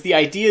 is the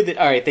idea that,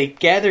 alright, they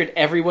gathered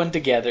everyone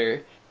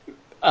together,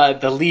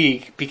 the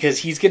League, because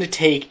he's going to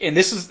take, and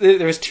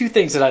there was two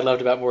things that I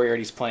loved about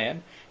Moriarty's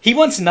plan. He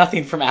wants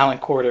nothing from Alan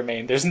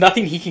Quatermain. There's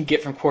nothing he can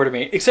get from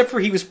Quatermain, except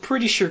for he was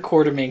pretty sure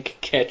Quatermain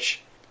could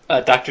catch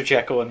Dr.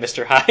 Jekyll and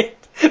Mr. Hyde.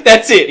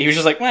 That's it. He was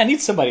just like, well, I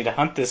need somebody to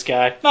hunt this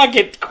guy. Not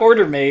get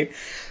Quatermain.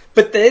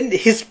 But then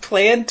his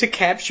plan to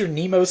capture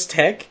Nemo's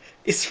tech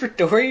is for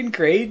Dorian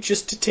Gray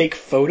just to take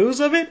photos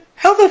of it?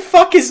 How the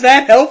fuck is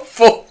that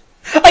helpful?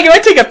 Like, if I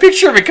take a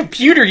picture of a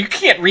computer, you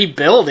can't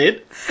rebuild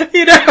it.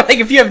 Like,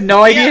 if you have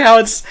no idea how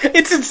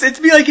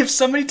it'd be like if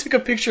somebody took a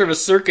picture of a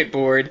circuit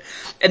board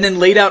and then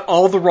laid out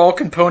all the raw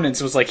components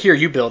and was like, here,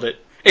 you build it.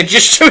 And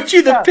just showed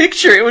you the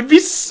picture. It would be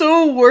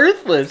so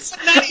worthless.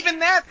 But not even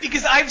that,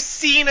 because I've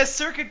seen a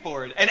circuit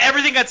board, and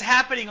everything that's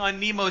happening on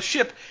Nemo's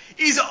ship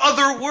is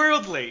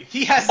otherworldly.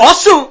 He has...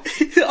 Also,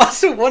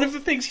 one of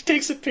the things he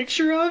takes a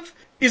picture of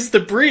is the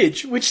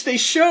bridge, which they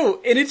show,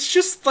 and it's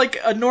just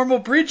like a normal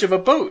bridge of a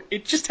boat.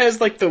 It just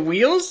has, like, the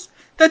wheels.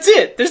 That's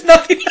it. There's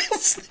nothing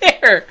else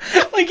there.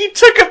 Like, he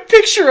took a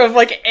picture of,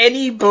 like,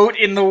 any boat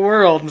in the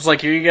world and was like,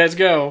 here you guys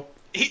go.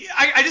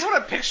 I just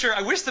want to picture.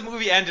 I wish the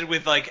movie ended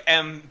with like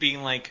M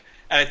being like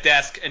at a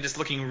desk and just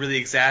looking really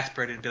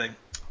exasperated and be like,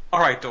 "All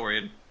right,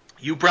 Dorian,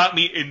 you brought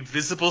me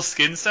invisible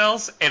skin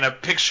cells and a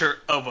picture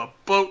of a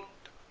boat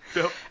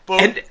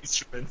And-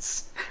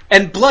 instruments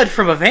And blood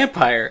from a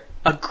vampire.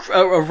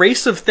 A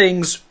race of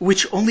things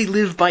which only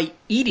live by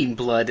eating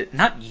blood,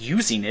 not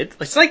using it.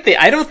 It's like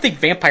I don't think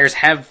vampires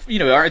have,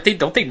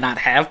 don't they not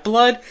have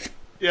blood?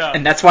 Yeah.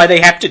 And that's why they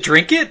have to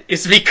drink it?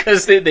 Is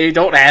because they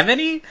don't have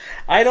any?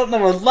 I don't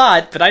know a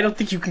lot, but I don't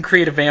think you can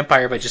create a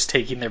vampire by just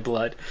taking their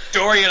blood.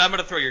 Dorian, I'm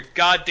gonna throw your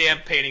goddamn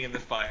painting in the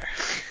fire.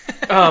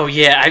 Oh,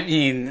 yeah, I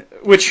mean,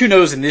 which who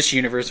knows in this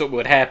universe what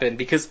would happen,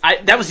 because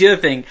that was the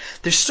other thing.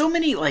 There's so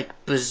many,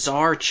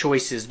 bizarre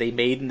choices they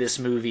made in this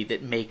movie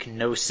that make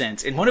no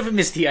sense. And one of them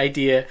is the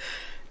idea,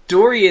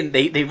 Dorian,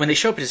 when they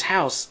show up at his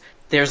house,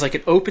 there's,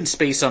 an open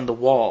space on the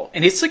wall.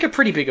 And it's, a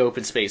pretty big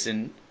open space,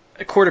 and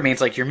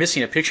Quartermain's like, you're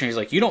missing a picture, and he's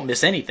like, you don't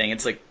miss anything.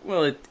 It's like,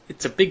 well,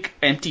 it's a big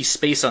empty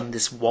space on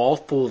this wall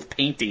full of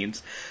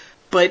paintings.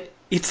 But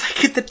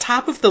it's, at the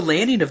top of the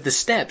landing of the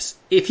steps.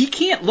 If he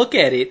can't look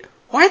at it,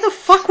 why the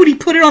fuck would he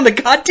put it on the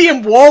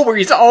goddamn wall where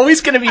he's always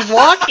going to be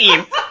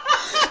walking?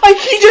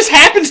 He just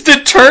happens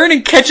to turn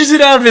and catches it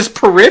out of his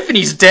periph and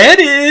he's dead?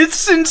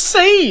 It's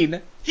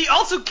insane. He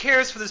also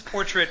cares for this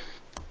portrait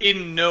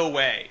in no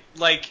way.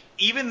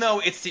 Even though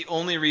it's the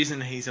only reason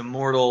he's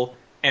immortal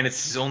and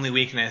it's his only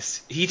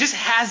weakness, he just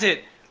has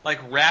it,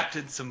 wrapped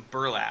in some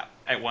burlap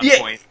at one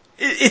point.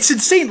 It's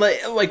insane.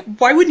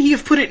 Why wouldn't he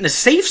have put it in a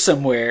safe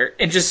somewhere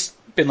and just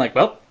been like,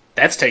 well,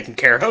 that's taken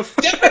care of.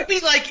 That would be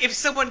like if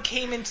someone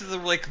came into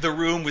the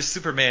room with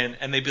Superman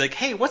and they'd be like,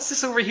 "Hey, what's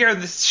this over here in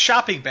this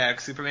shopping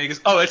bag?" Superman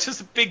goes, "Oh, it's just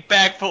a big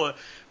bag full of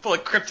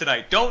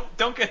kryptonite.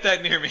 Don't get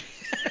that near me."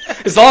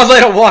 As long as I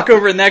don't walk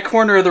over in that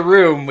corner of the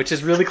room, which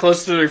is really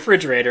close to the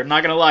refrigerator, I'm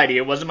not gonna lie to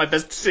you, it wasn't my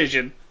best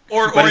decision.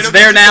 But it's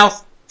there now.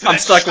 I'm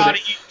stuck with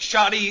it.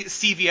 Shoddy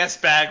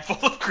CVS bag full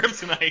of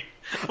kryptonite.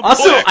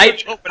 Also, Boy, I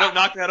hope I don't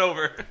knock that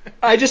over.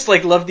 I just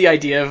love the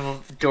idea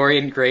of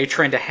Dorian Gray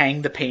trying to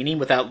hang the painting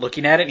without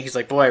looking at it. And he's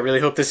like, boy, I really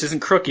hope this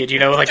isn't crooked.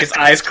 His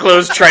eyes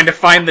closed trying to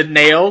find the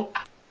nail.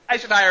 I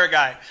should hire a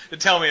guy to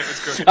tell me if it's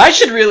crooked. I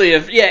should really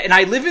have. Yeah, and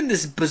I live in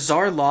this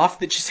bizarre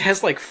loft that just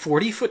has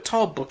 40-foot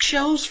tall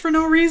bookshelves for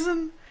no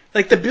reason.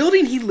 The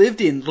building he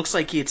lived in looks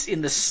like it's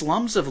in the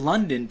slums of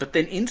London, but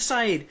then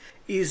inside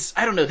is,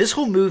 I don't know, this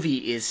whole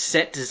movie is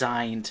set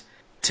designed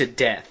to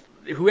death.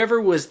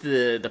 Whoever was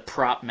the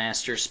prop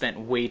master spent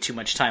way too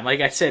much time.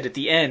 Like I said, at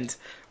the end,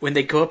 when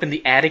they go up in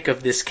the attic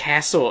of this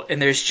castle,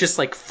 and there's just,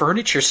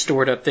 furniture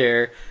stored up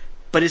there,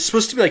 but it's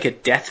supposed to be a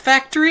death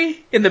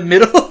factory in the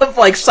middle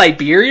of,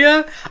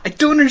 Siberia? I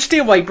don't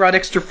understand why he brought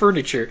extra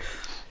furniture.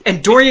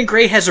 And Dorian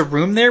Gray has a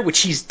room there, which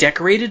he's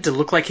decorated to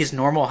look like his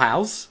normal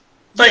house.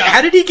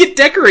 How did he get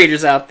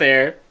decorators out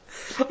there?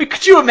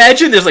 Could you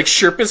imagine there's,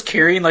 Sherpas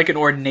carrying, an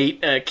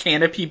ornate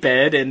canopy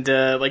bed and,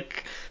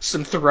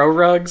 some throw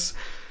rugs?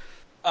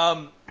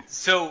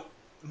 So,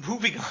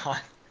 moving on.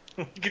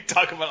 We could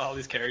talk about all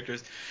these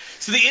characters.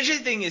 So the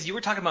interesting thing is, you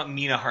were talking about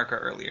Mina Harker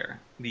earlier,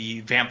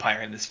 the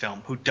vampire in this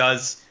film, who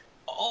does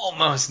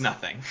almost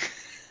nothing.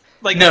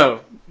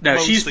 No,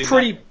 she's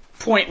pretty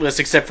pointless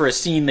except for a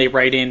scene they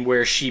write in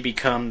where she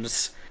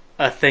becomes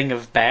a thing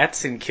of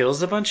bats and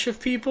kills a bunch of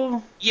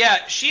people.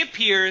 Yeah, she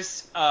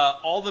appears,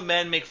 all the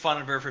men make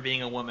fun of her for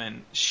being a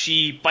woman.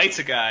 She bites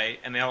a guy,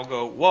 and they all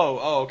go, whoa,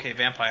 oh, okay,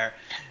 vampire.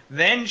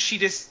 Then she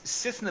just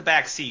sits in the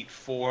back seat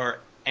for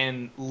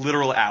a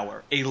literal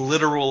hour.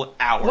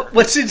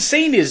 What's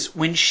insane is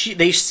when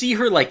they see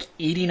her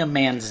eating a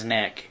man's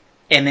neck,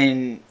 and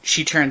then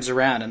she turns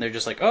around and they're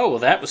just like, oh, well,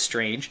 that was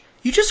strange.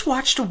 You just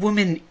watched a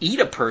woman eat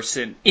a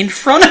person in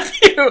front of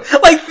you.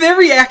 Their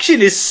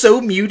reaction is so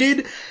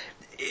muted.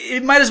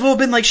 It might as well have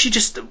been she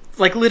just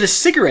lit a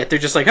cigarette. They're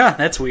just like,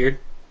 that's weird.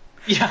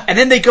 Yeah. And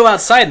then they go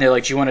outside and they're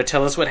like, do you want to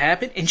tell us what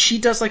happened? And she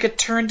does a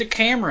turn to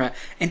camera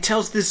and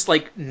tells this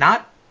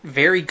not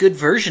very good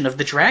version of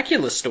the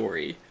Dracula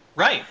story.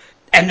 Right.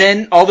 And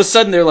then all of a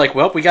sudden they're like,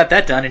 well, we got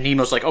that done. And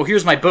Nemo's like, oh,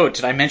 here's my boat.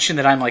 Did I mention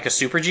that I'm a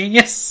super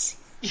genius?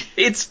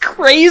 It's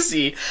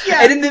crazy.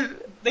 Yeah. And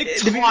they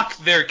talk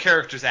their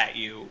characters at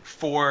you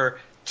for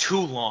too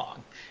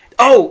long.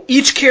 Oh,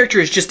 each character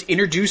is just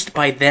introduced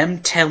by them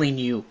telling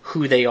you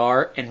who they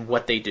are and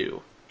what they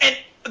do. And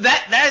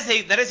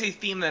that is a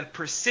theme that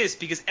persists,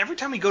 because every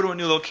time we go to a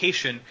new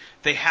location,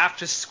 they have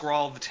to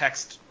scrawl the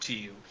text to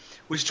you,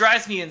 which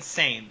drives me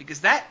insane, because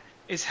that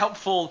is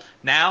helpful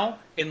now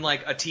in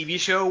a TV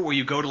show where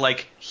you go to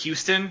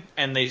Houston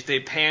and they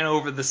pan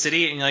over the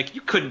city and you're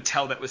you couldn't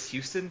tell that was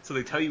Houston, so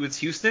they tell you it's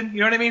Houston. You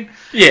know what I mean?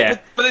 Yeah.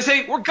 But they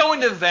say, we're going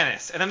to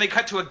Venice, and then they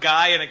cut to a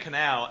guy in a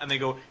canal and they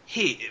go,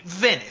 hey,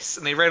 Venice,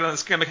 and they write it on the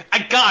screen. I'm like, I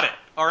got it,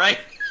 all right?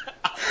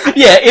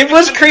 Yeah, it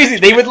was crazy.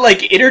 They would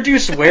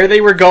introduce where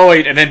they were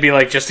going and then be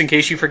like, just in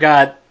case you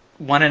forgot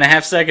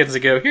 1.5 seconds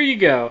ago, here you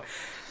go.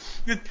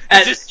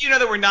 Just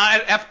that we're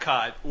not at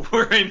Epcot,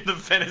 we're in the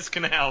Venice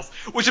canals,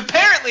 which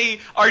apparently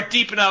are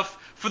deep enough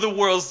for the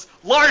world's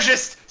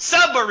largest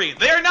submarine.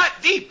 They are not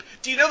deep.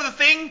 Do you know the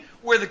thing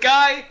where the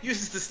guy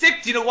uses the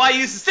stick? Do you know why he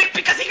uses the stick?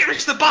 Because he can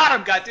reach the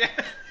bottom,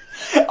 goddammit.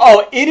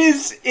 Oh, it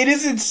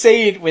is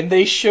insane when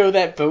they show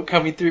that boat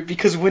coming through,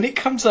 because when it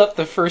comes up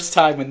the first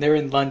time when they're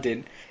in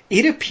London,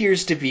 it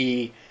appears to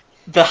be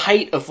the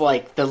height of,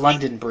 like, the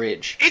London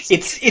Bridge.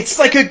 It's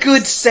like a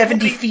good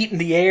 70 feet in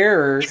the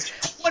air. Or...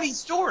 It's 20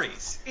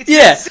 stories. It's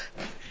yeah. Insane.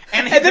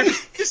 And then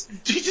he's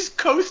just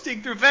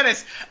coasting through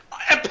Venice,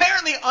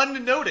 apparently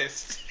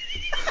unnoticed.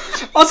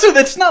 Also,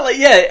 that's not like,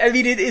 yeah, I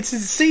mean, it's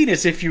insane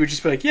as if you would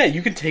just be like, yeah,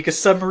 you can take a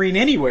submarine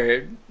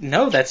anywhere.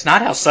 No, that's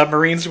not how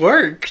submarines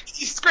work.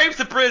 He scrapes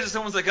the bridge and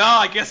someone's like, oh,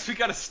 I guess we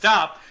gotta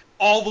stop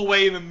all the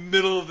way in the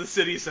middle of the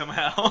city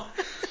somehow.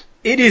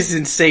 It is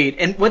insane.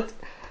 And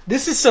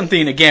this is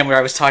something, again, where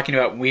I was talking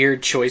about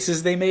weird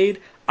choices they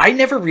made. I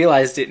never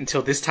realized it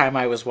until this time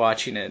I was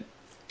watching it.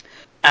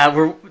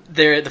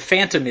 The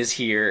Phantom is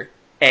here,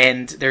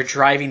 and they're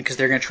driving because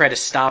they're going to try to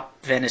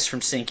stop Venice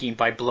from sinking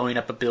by blowing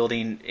up a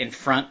building in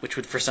front, which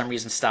would for some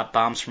reason stop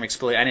bombs from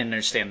exploding. I didn't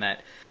understand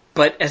that.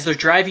 But as they're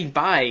driving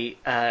by,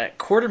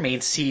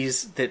 Quartermain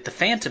sees that the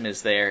Phantom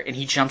is there, and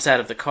he jumps out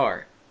of the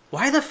car.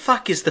 Why the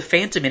fuck is the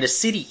Phantom in a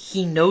city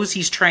he knows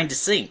he's trying to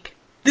sink?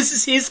 This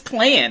is his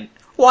plan.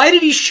 Why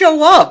did he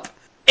show up?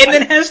 And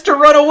then has to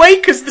run away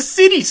because the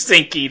city's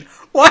sinking.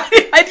 Why?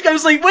 I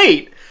was like,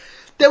 wait.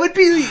 That would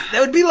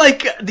be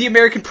like the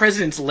American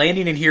presidents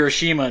landing in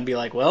Hiroshima and be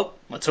like, well,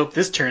 let's hope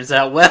this turns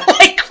out well.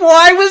 Like,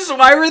 why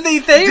were they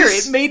there?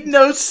 It made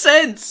no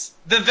sense.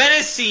 The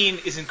Venice scene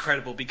is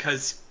incredible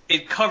because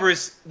it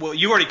covers, well,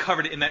 you already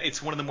covered it in that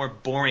it's one of the more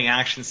boring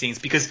action scenes,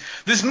 because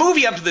this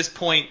movie up to this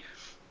point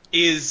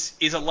is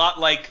a lot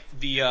like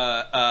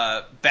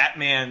the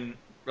Batman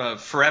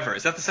Forever.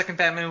 Is that the second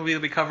Batman movie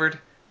that we covered?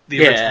 The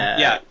original?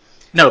 Yeah.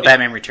 No,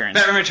 Batman Returns.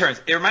 Batman Returns.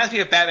 It reminds me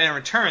of Batman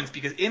Returns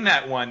because in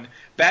that one,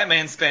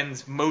 Batman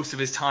spends most of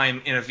his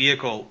time in a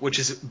vehicle, which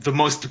is the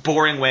most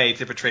boring way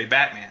to portray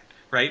Batman,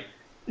 right?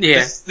 Yeah.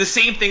 The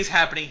same thing's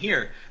happening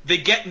here. They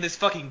get in this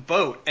fucking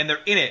boat, and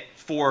they're in it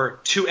for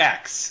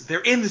 2x.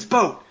 They're in this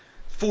boat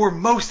for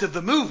most of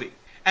the movie.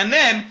 And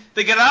then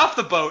they get off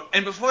the boat,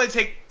 and before they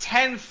take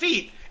 10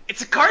 feet,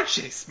 it's a car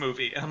chase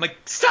movie. And I'm like,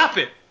 stop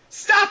it!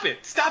 Stop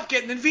it! Stop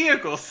getting in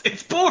vehicles!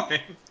 It's boring!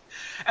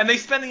 And they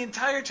spend the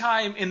entire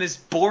time in this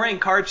boring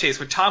car chase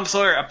where Tom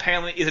Sawyer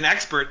apparently is an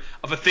expert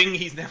of a thing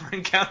he's never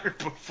encountered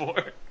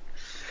before.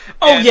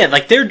 Oh, and yeah,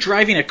 like they're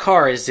driving a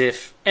car as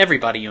if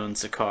everybody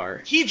owns a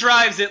car. He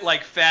drives it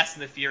like Fast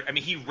and the Furious. I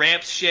mean, he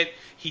ramps shit,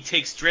 he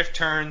takes drift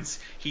turns,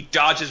 he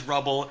dodges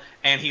rubble,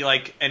 and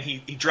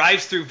he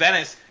drives through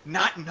Venice,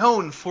 not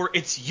known for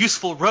its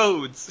useful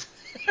roads.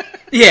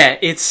 Yeah,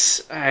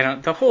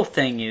 the whole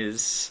thing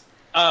is...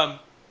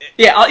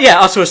 Yeah,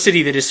 also a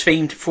city that is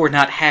famed for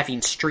not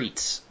having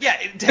streets. Yeah,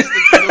 it has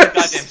no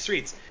goddamn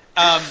streets.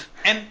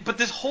 But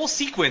this whole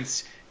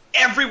sequence,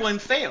 everyone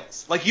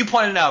fails. Like you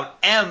pointed out,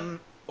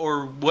 M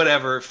or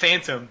whatever,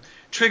 Phantom,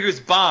 triggers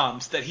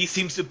bombs that he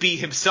seems to be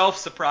himself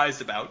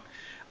surprised about,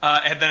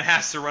 and then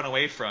has to run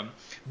away from.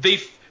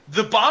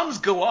 The bombs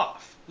go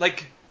off,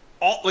 like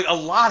a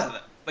lot of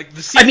them. Like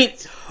I mean,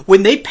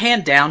 when they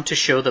pan down to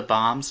show the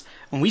bombs,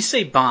 when we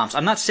say bombs,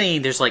 I'm not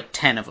saying there's like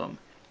 10 of them.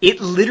 It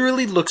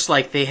literally looks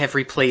like they have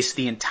replaced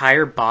the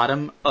entire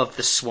bottom of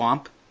the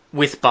swamp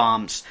with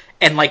bombs.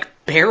 And like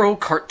barrel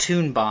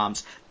cartoon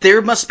bombs.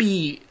 There must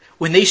be,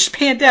 when they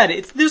pan down,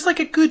 there's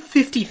like a good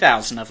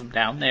 50,000 of them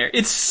down there.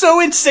 It's so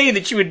insane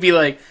that you would be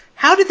like,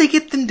 how did they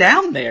get them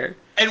down there?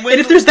 And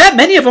if there's that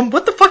many of them,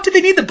 what the fuck do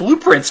they need the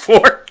blueprints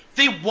for?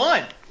 They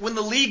won. When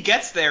the League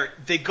gets there,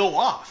 they go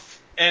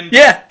off. And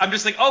yeah. I'm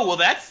just like, oh, well,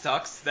 that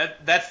sucks.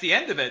 That's the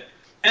end of it.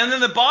 And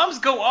then the bombs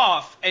go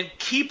off and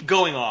keep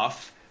going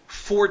off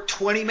for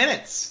 20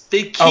 minutes.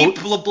 They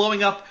keep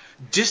blowing up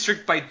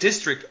district by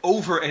district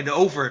over and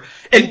over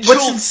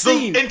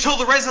until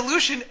the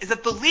resolution is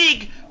that the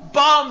League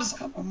bombs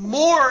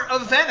more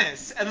of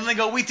Venice. And then they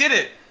go, we did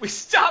it. We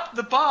stopped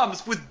the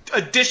bombs with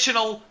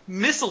additional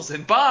missiles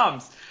and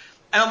bombs.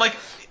 And I'm like,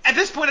 at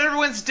this point,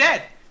 everyone's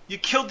dead. You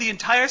killed the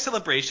entire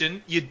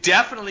celebration. You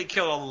definitely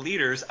killed all the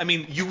leaders. I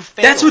mean, you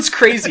failed. That's what's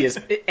crazy is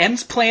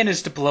M's plan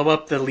is to blow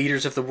up the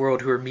leaders of the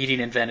world who are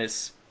meeting in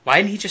Venice. Why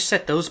didn't he just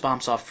set those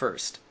bombs off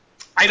first?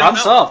 I don't know.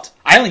 Problem solved.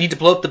 I only need to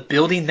blow up the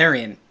building they're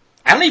in.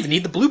 I don't even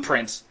need the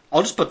blueprints.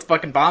 I'll just put the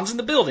fucking bombs in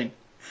the building.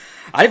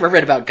 I never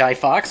read about Guy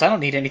Fawkes. I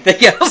don't need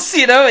anything else,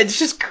 It's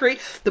just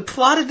crazy. The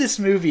plot of this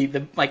movie,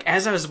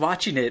 as I was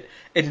watching it,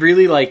 and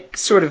really,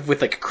 sort of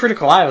with, a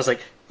critical eye, I was like,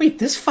 wait,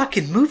 this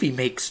fucking movie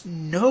makes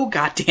no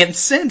goddamn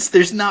sense.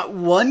 There's not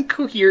one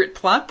coherent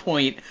plot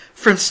point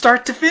from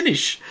start to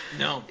finish.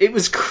 No. It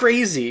was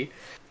crazy.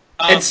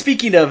 And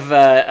speaking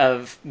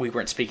of, we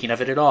weren't speaking of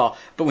it at all,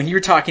 but when you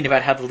were talking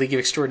about how the League of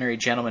Extraordinary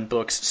Gentlemen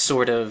books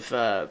sort of,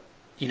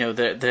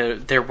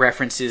 their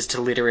references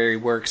to literary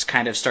works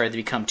kind of started to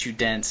become too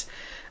dense,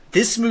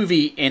 this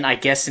movie, in I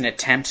guess an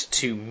attempt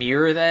to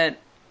mirror that,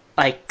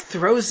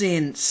 throws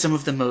in some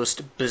of the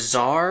most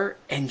bizarre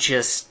and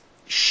just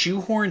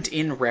shoehorned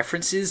in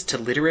references to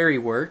literary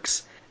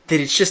works that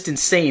it's just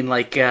insane.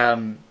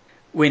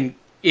 When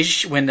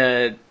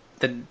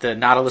the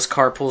Nautilus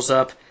car pulls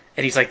up,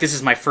 and he's like, "This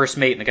is my first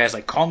mate," and the guy's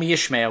like, "Call me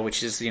Ishmael,"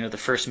 which is the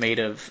first mate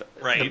of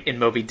in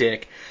Moby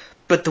Dick.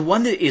 But the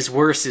one that is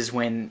worse is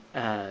when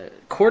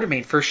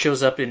Quatermain first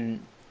shows up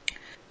in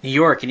New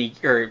York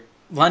or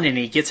London, and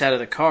he gets out of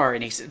the car,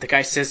 and the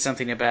guy says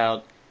something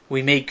about,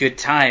 "We made good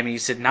time," and he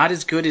said, "Not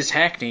as good as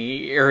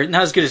Hackney, or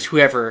not as good as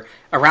whoever,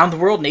 Around the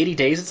World in 80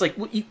 Days." It's like,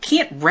 well, you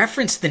can't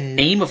reference the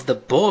name of the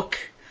book.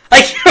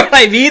 Like, you know what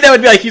I mean? That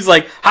would be like, he's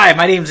like, "Hi,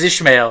 my name's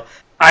Ishmael.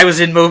 I was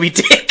in Moby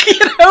Dick."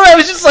 I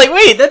was just like,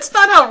 wait, that's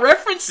not how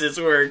references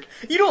work.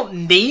 You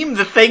don't name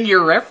the thing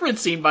you're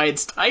referencing by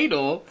its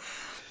title.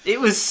 It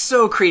was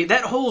so crazy.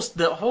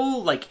 The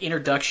whole like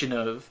introduction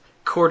of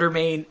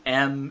Quatermain,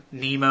 M,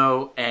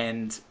 Nemo,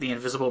 and the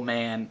Invisible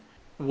Man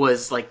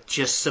was like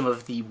just some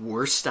of the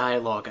worst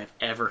dialogue I've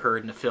ever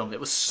heard in a film. It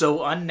was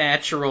so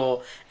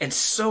unnatural and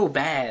so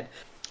bad.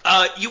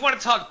 You want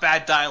to talk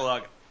bad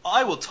dialogue?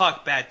 I will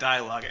talk bad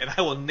dialogue, and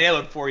I will nail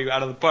it for you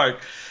out of the park,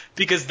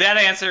 because that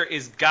answer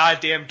is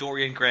goddamn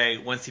Dorian Gray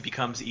once he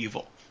becomes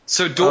evil.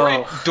 So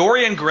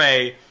Dorian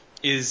Gray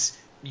is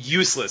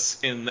useless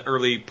in the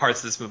early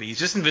parts of this movie. He's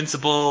just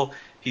invincible.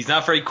 He's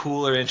not very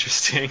cool or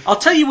interesting. I'll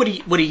tell you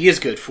what he is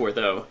good for,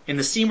 though. In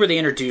the scene where they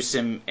introduce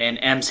him and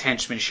M's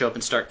henchmen show up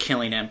and start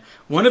killing him,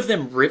 one of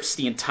them rips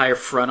the entire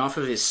front off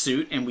of his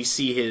suit, and we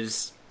see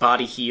his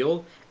body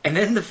heal. And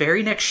then in the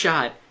very next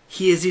shot,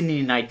 he is in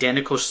an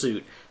identical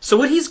suit. So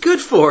what he's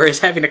good for is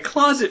having a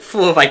closet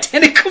full of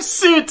identical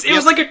suits. It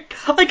was like a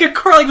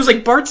car, like it was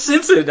like Bart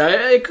Simpson.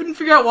 I couldn't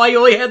figure out why he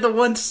only had the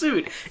one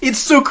suit. It's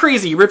so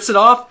crazy. He rips it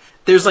off.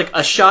 There's like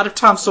a shot of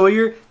Tom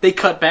Sawyer. They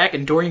cut back,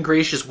 and Dorian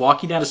Gray's just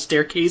walking down a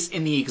staircase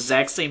in the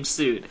exact same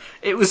suit.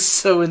 It was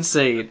so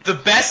insane. The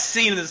best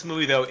scene in this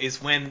movie, though,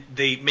 is when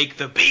they make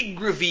the big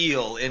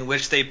reveal in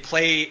which they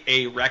play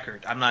a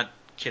record. I'm not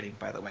kidding,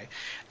 by the way.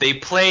 They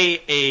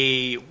play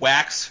a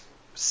wax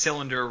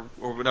cylinder,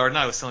 or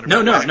not a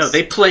cylinder. No.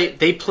 They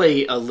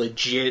play a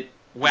legit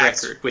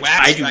record, which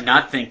I do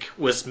not think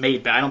was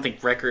made. But I don't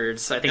think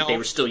records. I think they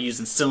were still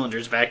using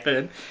cylinders back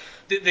then.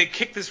 They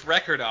kick this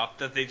record off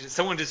that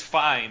someone just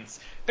finds.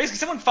 Basically,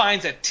 someone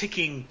finds a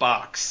ticking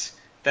box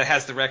that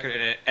has the record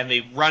in it, and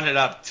they run it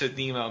up to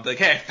Nemo and be like,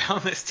 "Hey, I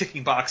found this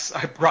ticking box.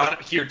 I brought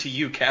it here to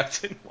you,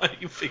 Captain. Why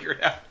don't you figure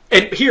it out?"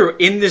 And here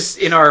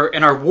in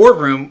our war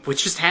room,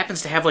 which just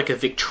happens to have like a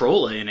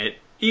Victrola in it.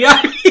 Yeah,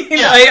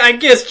 I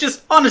guess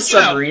just on a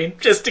submarine,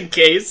 just in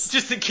case.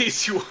 Just in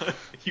case you want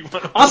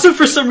to. Also,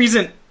 for some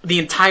reason, the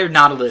entire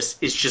Nautilus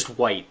is just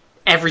white.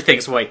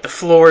 Everything's white. The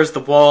floors,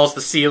 the walls,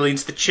 the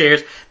ceilings, the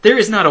chairs. There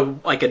is not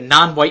a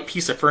non-white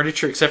piece of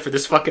furniture except for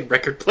this fucking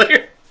record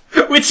player,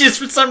 which is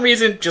for some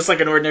reason just like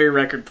an ordinary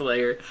record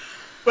player.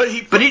 But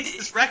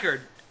this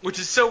record, which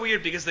is so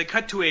weird because they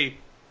cut to a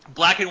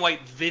black and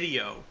white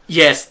video.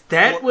 Yes,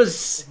 that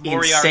was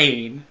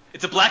insane.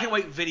 It's a black and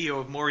white video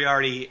of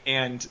Moriarty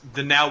and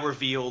the now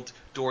revealed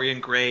Dorian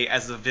Gray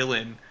as the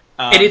villain.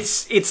 And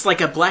it's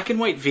like a black and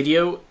white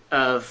video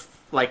of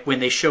like when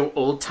they show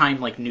old time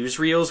like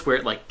newsreels where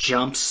it like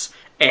jumps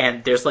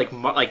and there's like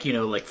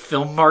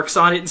film marks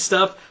on it and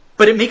stuff.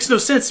 But it makes no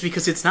sense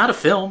because it's not a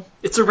film;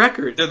 it's a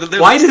record.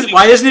 Why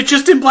isn't it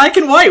just in black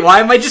and white?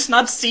 Why am I just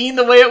not seeing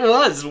the way it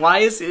was? Why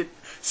is it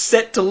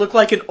set to look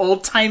like an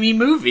old timey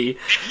movie?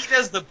 He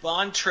does the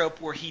Bond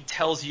trope where he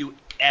tells you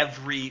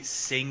every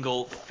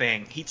single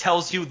thing. He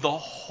tells you the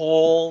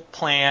whole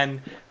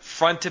plan,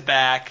 front to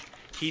back.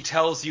 He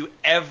tells you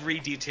every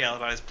detail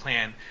about his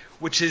plan,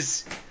 which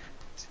is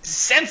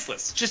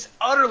senseless, just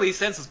utterly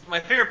senseless. But my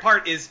favorite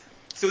part is,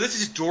 so this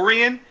is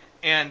Dorian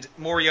and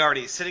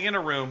Moriarty sitting in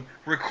a room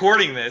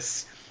recording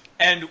this,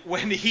 and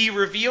when he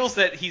reveals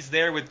that he's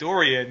there with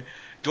Dorian,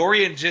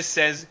 Dorian just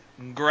says,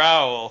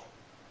 "Growl."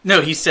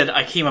 No, he said,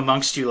 "I came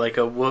amongst you like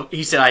a wolf."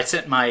 He said, "I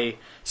sent my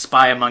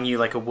spy among you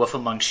like a wolf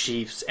among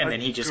sheep," and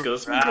then he just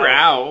goes,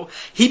 "Growl."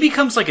 He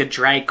becomes like a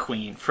drag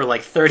queen for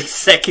like 30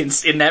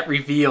 seconds in that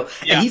reveal,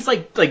 and he's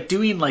like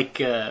doing like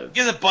he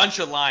has a bunch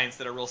of lines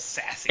that are real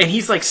sassy, and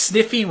he's like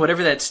sniffing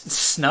whatever that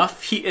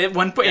snuff at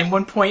one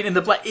point in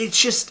the black.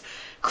 It's just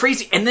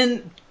crazy. And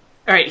then,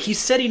 all right, he's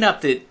setting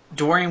up that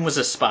Dorian was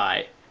a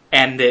spy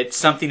and that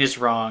something is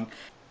wrong.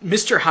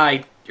 Mr.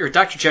 Hyde, or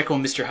Dr. Jekyll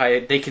and Mr.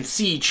 Hyde, they can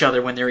see each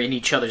other when they're in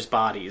each other's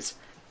bodies.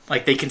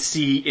 Like, they can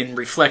see in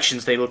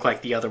reflections they look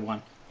like the other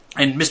one.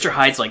 And Mr.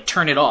 Hyde's like,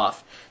 "Turn it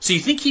off." So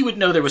you think he would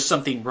know there was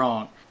something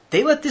wrong.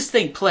 They let this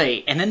thing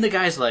play, and then the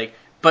guy's like,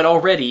 "But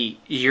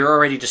you're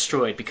already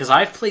destroyed because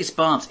I've placed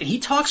bombs." And he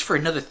talks for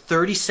another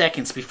 30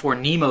 seconds before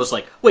Nemo's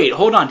like, "Wait,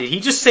 hold on, did he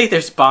just say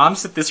there's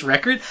bombs at this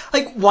record?"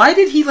 Like, why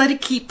did he let it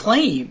keep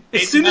playing?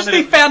 As soon as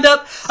they found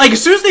out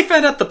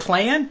the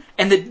plan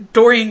and that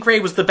Dorian Gray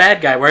was the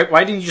bad guy,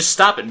 why didn't you just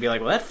stop it and be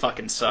like, "Well, that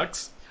fucking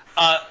sucks"?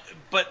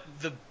 But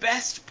the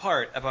best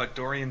part about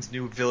Dorian's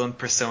new villain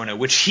persona,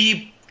 which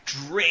he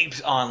drapes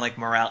on like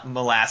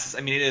molasses,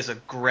 I mean, it is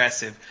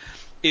aggressive,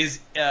 is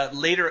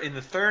later in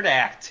the third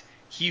act,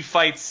 he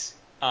fights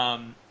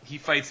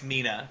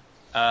Mina.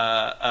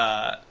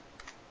 I'm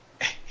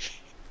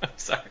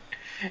sorry.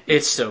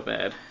 It's so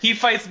bad. He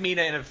fights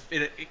Mina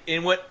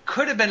in what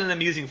could have been an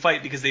amusing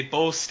fight because they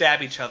both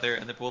stab each other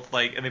and they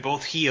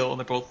both heal and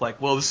they're both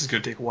like, well, this is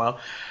gonna take a while.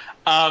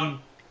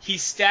 He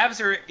stabs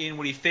her in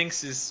what he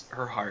thinks is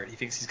her heart. He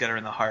thinks he's got her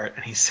in the heart,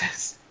 and he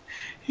says,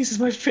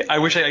 I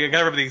wish I gotta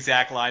remember the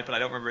exact line, but I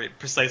don't remember it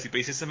precisely. But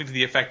he says something to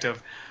the effect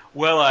of,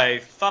 "Well, I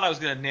thought I was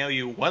gonna nail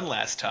you one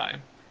last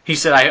time." He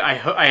said, I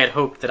had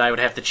hoped that I would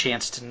have the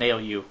chance to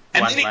nail you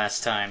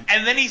last time.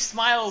 And then he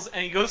smiles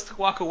and he goes to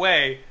walk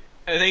away,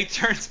 and then he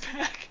turns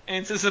back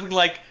and says something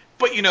like,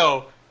 "But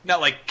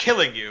not like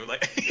killing you."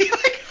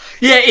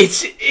 Yeah,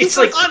 it's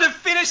like on to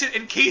finish it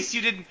in case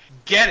you didn't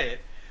get it.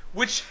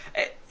 Which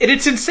and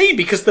it's insane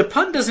because the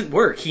pun doesn't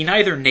work. He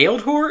neither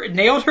nailed her,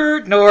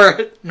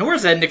 nor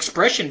is that an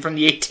expression from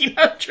the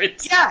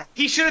 1800s. Yeah,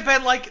 he should have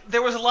been like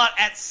there was a lot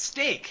at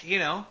stake,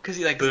 because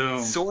he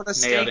boom, sort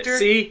of nailed staked it. her.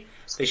 See,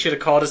 they should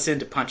have called us in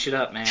to punch it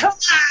up, man. Come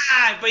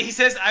on! But he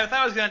says, "I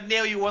thought I was gonna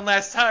nail you one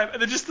last time,"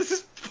 and then just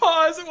this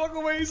pause and walk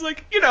away. He's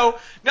like,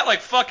 not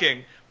like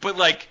fucking, but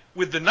like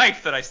with the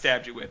knife that I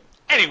stabbed you with.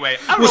 Anyway,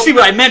 see,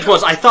 what I meant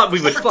was I thought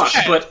we would fuck,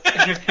 but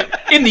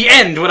in the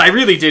end, what I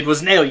really did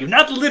was nail you.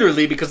 Not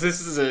literally, because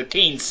this is a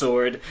cane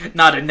sword,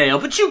 not a nail,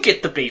 but you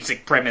get the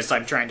basic premise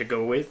I'm trying to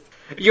go with.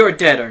 You're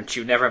dead, aren't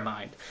you? Never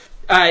mind.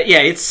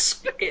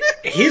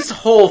 His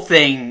whole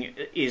thing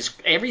is,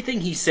 everything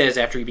he says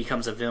after he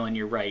becomes a villain,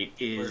 you're right,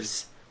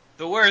 is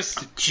the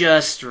worst.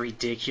 Just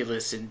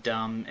ridiculous and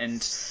dumb,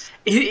 and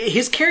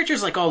his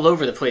character's like all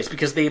over the place,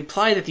 because they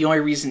imply that the only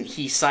reason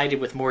he sided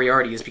with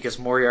Moriarty is because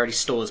Moriarty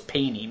stole his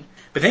painting.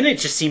 But then it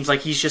just seems like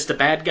he's just a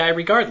bad guy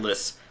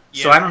regardless.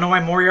 Yeah. So I don't know why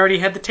Moriarty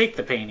had to take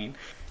the painting.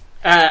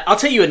 I'll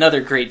tell you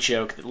another great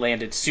joke that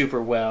landed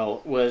super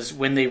well was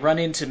when they run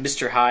into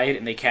Mr. Hyde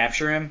and they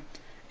capture him,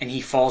 and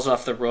he falls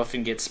off the roof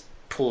and gets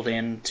pulled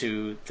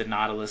into the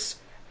Nautilus,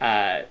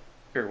 or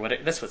what?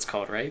 That's what it's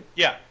called, right?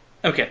 Yeah.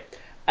 Okay.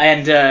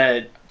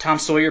 And Tom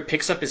Sawyer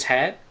picks up his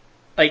hat.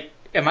 Like,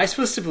 am I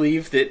supposed to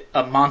believe that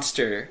a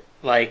monster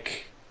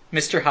like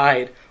Mr.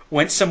 Hyde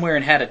went somewhere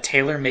and had a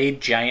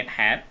tailor-made giant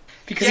hat?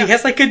 Because he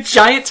has like a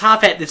giant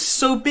top hat that's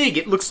so big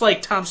it looks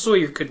like Tom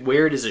Sawyer could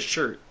wear it as a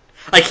shirt.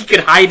 Like he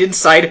could hide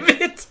inside of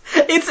it.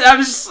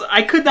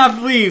 I could not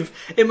believe,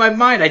 in my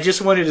mind, I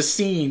just wanted a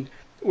scene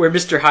where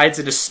Mr. Hyde's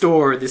in a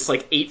store, this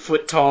like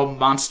 8-foot tall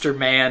monster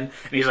man,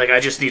 and he's like, I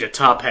just need a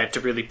top hat to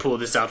really pull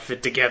this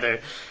outfit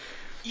together.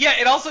 Yeah,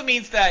 it also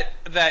means that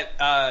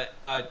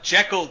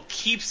Jekyll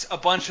keeps a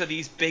bunch of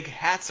these big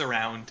hats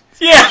around.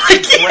 Yeah, he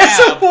has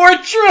a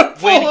wardrobe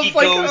full of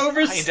like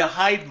oversized into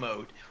Hyde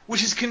mode,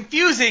 which is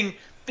confusing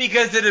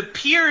because it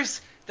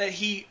appears that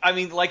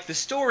like the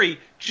story,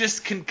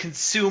 just can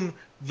consume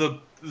the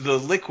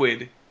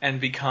liquid and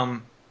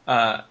become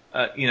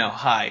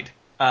Hyde.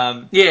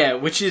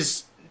 Which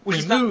is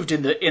removed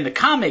in the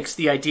comics.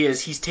 The idea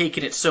is he's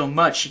taken it so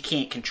much he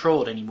can't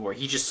control it anymore.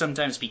 He just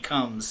sometimes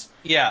becomes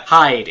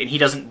Hyde, and he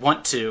doesn't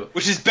want to.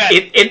 Which is bad.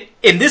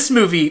 In this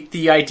movie,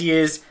 the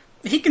idea is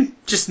he can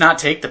just not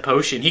take the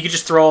potion. He could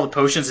just throw all the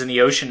potions in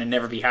the ocean and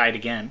never be Hyde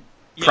again.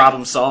 Yeah.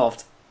 Problem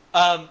solved.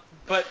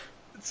 But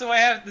so I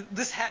have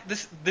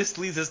this. This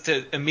leads us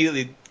to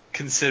immediately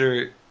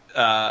consider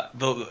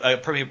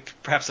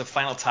perhaps a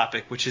final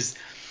topic, which is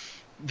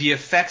the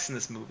effects in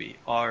this movie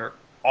are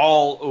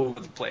all over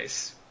the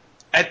place.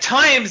 At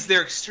times,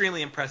 they're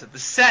extremely impressive. The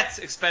sets,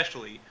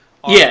 especially.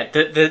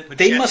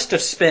 They must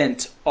have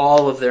spent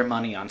all of their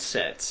money on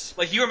sets.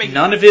 Like you were making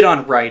none of it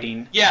on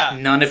writing. Yeah.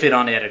 None of it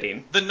on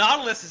editing. The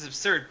Nautilus is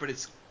absurd, but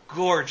it's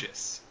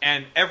gorgeous,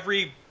 and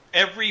every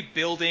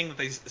building that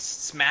they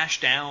smash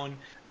down,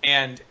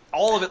 and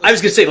all of it. I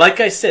was gonna say, like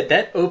I said,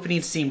 that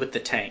opening scene with the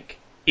tank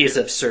is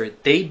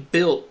absurd. They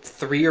built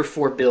 3 or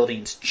 4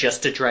 buildings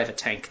just to drive a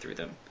tank through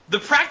them. The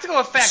practical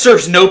effect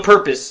serves no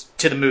purpose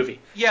to the movie.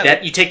 Yeah,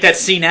 that you take that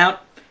scene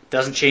out,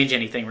 doesn't change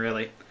anything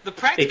really. The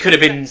practical it could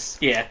have been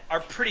are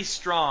pretty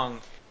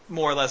strong,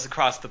 more or less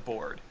across the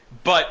board.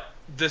 But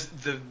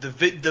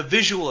the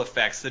visual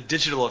effects, the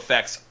digital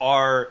effects,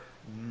 are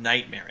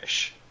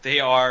nightmarish.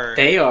 They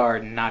are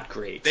not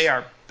great. They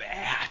are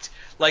bad.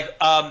 Like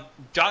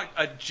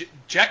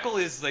Jekyll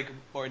is like,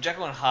 or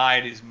Jekyll and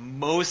Hyde is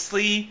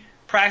mostly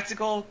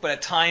practical, but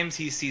at times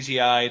he's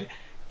CGI'd,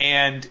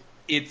 and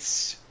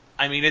it's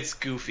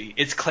goofy.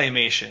 It's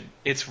claymation.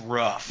 It's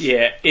rough.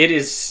 Yeah, it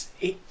is.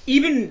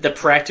 Even the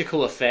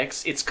practical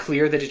effects, it's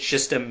clear that it's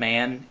just a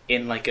man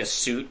in like a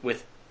suit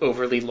with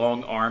overly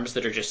long arms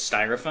that are just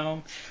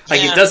styrofoam.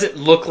 Like it doesn't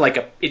look like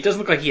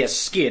he has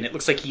skin. It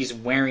looks like he's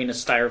wearing a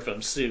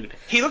styrofoam suit.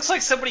 He looks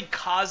like somebody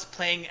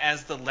cosplaying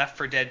as the Left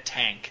 4 Dead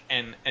tank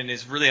and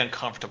is really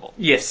uncomfortable.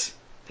 Yes.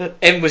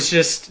 And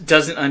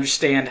doesn't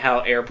understand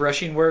how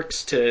airbrushing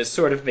works to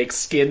sort of make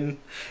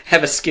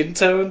have a skin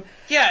tone.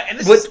 Yeah, and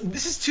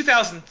this is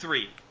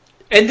 2003.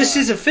 And this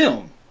is a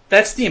film.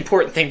 That's the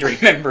important thing to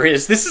remember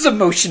is this is a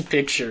motion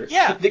picture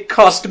that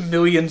cost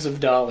millions of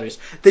dollars.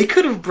 They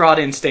could have brought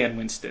in Stan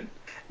Winston.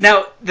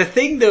 Now, the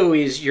thing, though,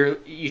 is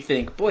you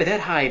think, boy, that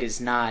Hyde is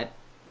not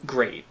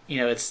great.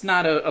 It's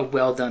not a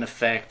well-done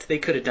effect. They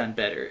could have done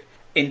better.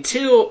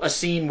 Until a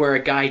scene where a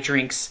guy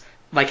drinks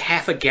like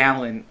half a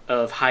gallon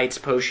of Hyde's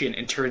potion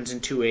and turns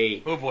into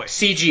a Oh boy.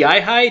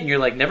 CGI Hyde, and you're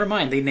like, never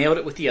mind, they nailed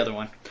it with the other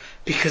one.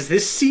 Because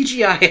this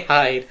CGI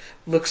Hyde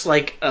looks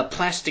like a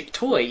plastic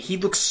toy. He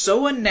looks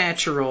so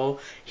unnatural.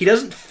 He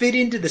doesn't fit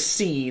into the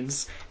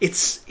scenes.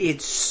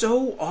 It's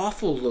so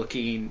awful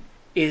looking.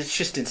 It's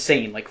just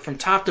insane. Like, from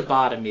top to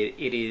bottom, it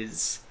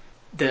is...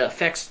 The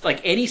effects,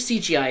 like, any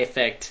CGI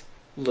effect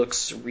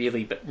looks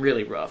really,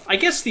 really rough. I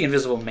guess the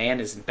Invisible Man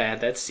isn't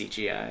bad. That's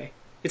CGI.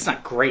 It's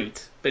not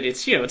great, but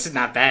it's, it's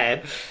not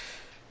bad.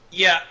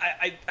 Yeah,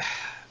 I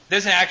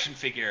there's an action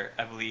figure,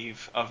 I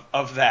believe,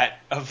 of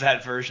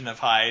that version of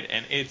Hyde,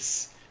 and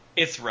it's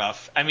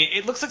rough. I mean,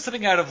 it looks like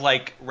something out of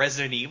like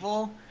Resident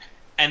Evil,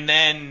 and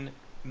then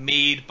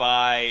made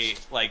by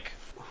like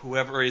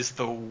whoever is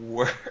the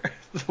worst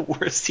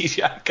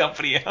CGI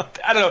company out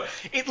there. I don't know.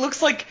 It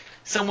looks like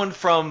someone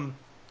from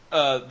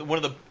one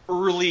of the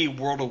early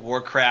World of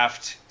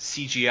Warcraft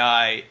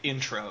CGI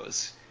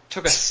intros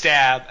took a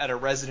stab at a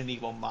Resident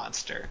Evil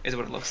monster, is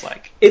what it looks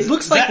like. It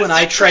looks like when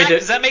I tried to...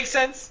 Does that make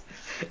sense?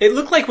 It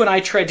looked like when I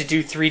tried to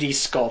do 3D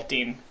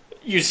sculpting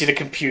using a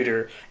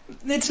computer.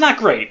 It's not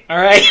great,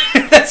 alright?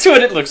 That's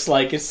what it looks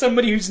like. It's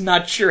somebody who's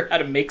not sure how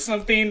to make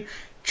something,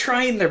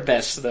 trying their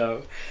best,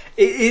 though.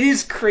 It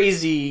is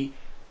crazy.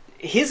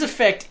 His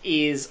effect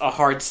is a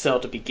hard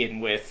sell to begin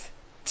with,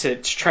 to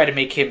try to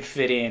make him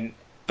fit in.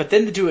 But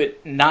then to do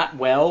it not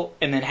well,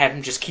 and then have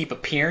him just keep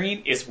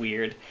appearing, is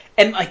weird.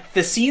 And, like,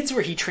 the scenes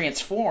where he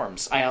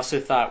transforms, I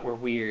also thought were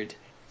weird.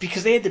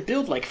 Because they had to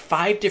build, like,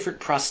 5 different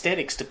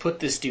prosthetics to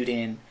put this dude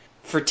in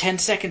for 10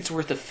 seconds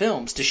worth of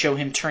films to show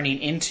him turning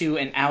into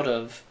and out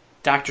of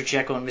Dr.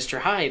 Jekyll and Mr.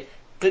 Hyde.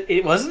 But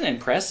it wasn't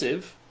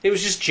impressive. It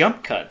was just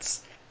jump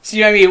cuts.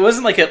 So, I mean, it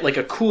wasn't like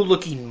a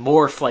cool-looking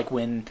morph, like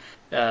when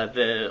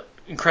the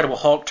Incredible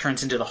Hulk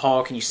turns into the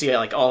Hulk and you see,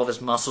 like, all of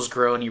his muscles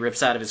grow and he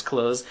rips out of his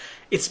clothes.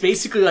 It's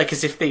basically like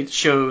as if they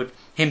showed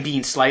him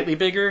being slightly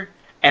bigger,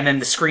 and then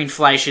the screen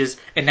flashes,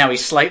 and now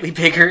he's slightly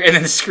bigger, and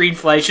then the screen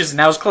flashes, and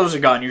now his clothes are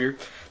gone.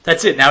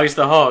 That's it, now he's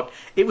the Hulk.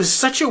 It was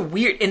such a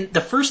weird... And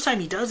the first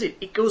time he does it,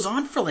 it goes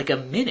on for like a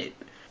minute.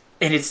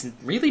 And it's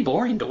really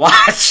boring to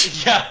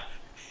watch. Yeah.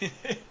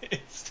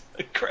 It's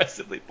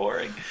aggressively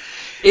boring.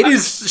 It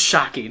is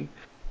shocking.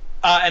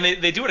 And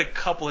they do it a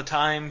couple of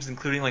times,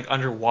 including like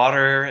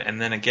underwater, and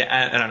then again,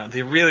 I don't know.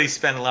 They really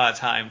spend a lot of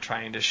time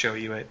trying to show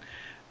you it.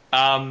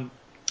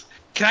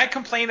 Can I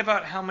complain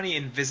about how many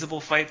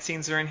invisible fight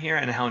scenes are in here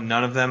and how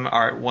none of them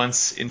are at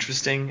once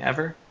interesting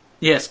ever?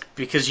 Yes,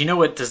 because you know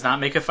what does not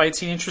make a fight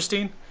scene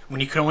interesting? When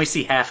you can only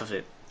see half of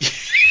it.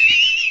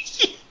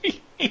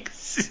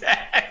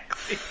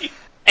 Exactly.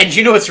 And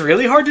you know what's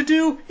really hard to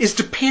do? Is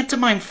to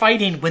pantomime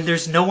fighting when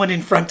there's no one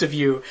in front of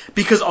you.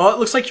 Because all it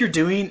looks like you're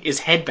doing is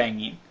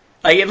headbanging.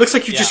 Like, it looks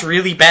like you're just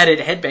really bad at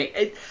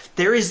headbang.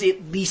 There is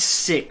at least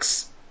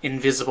 6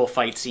 invisible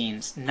fight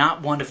scenes.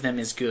 Not one of them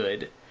is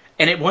good.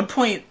 And at one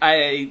point,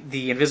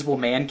 the Invisible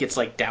Man gets,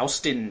 like,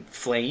 doused in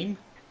flame.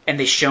 And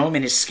they show him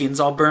and his skin's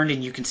all burned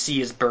and you can see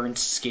his burned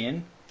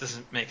skin.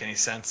 Doesn't make any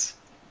sense.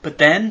 But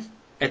then,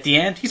 at the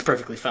end, he's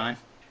perfectly fine.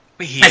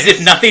 As if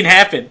nothing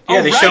happened.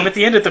 Yeah, they show him at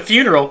the end at the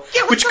funeral.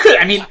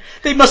 Yeah,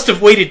 they must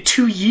have waited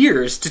 2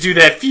 years to do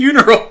that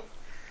funeral.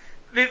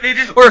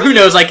 Or who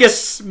knows, I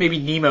guess maybe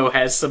Nemo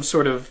has some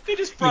sort of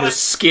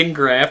skin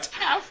graft.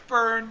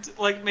 Half-burned,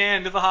 like,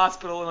 man to the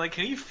hospital and like,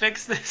 can you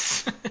fix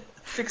this?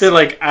 They're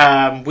like,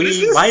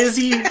 why is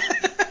he...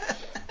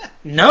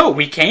 No,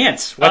 we can't.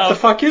 What the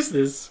fuck is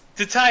this?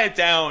 To tie it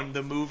down,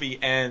 the movie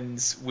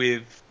ends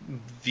with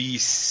the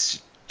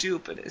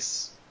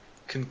stupidest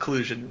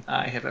conclusion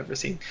I have ever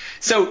seen.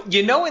 So,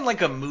 in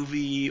like a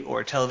movie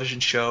or a television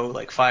show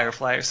like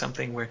Firefly or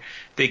something where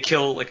they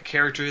kill like a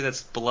character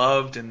that's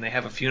beloved and they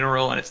have a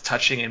funeral and it's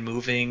touching and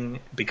moving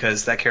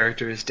because that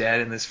character is dead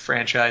in this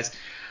franchise.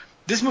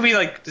 This movie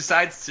like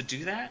decides to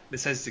do that,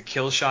 decides to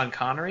kill Sean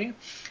Connery,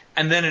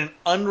 and then an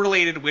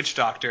unrelated witch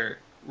doctor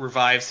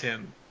revives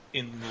him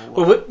in the...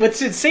 Well,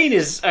 what's insane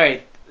is,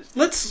 alright,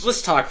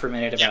 let's talk for a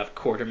minute about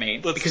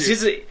Quatermain. Because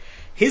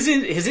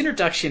his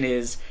introduction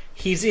is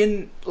he's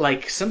in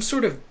like some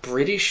sort of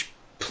British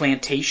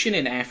plantation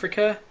in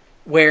Africa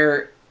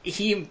where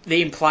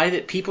they imply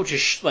that people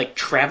just like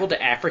travel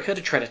to Africa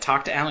to try to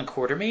talk to Alan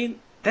Quatermain.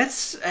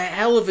 That's a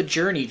hell of a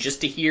journey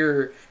just to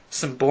hear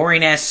some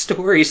boring ass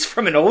stories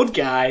from an old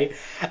guy.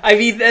 I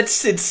mean,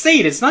 that's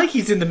insane. It's not like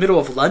he's in the middle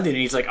of London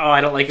and he's like, oh, I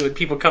don't like it when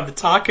people come to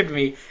talk to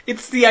me.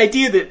 It's the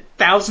idea that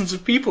thousands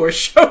of people are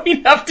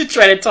showing up to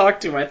try to talk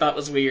to him I thought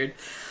was weird.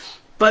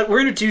 But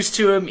we're introduced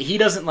to him. He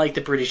doesn't like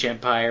the British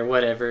Empire,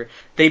 whatever.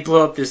 They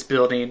blow up this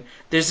building.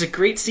 There's a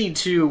great scene,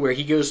 too, where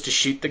he goes to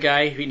shoot the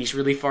guy, and he's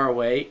really far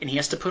away, and he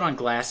has to put on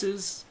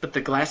glasses. But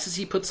the glasses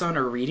he puts on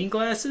are reading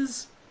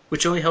glasses,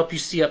 which only help you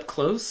see up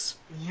close.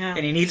 Yeah.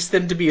 And he needs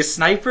them to be a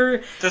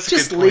sniper. That's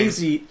just a good point.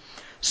 Lazy.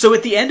 So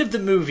at the end of the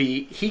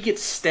movie, he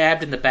gets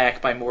stabbed in the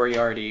back by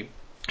Moriarty.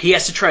 He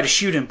has to try to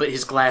shoot him, but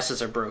his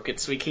glasses are broken,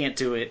 so he can't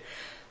do it.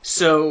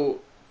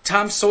 So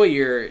Tom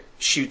Sawyer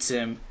shoots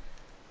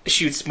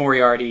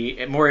Moriarty,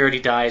 and Moriarty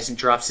dies and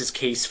drops his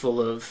case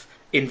full of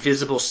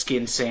invisible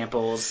skin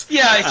samples.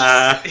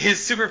 Yeah, his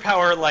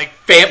superpower, like,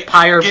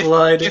 vampire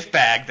blood. Gift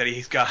bag that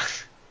he's got.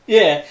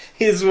 Yeah,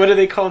 what do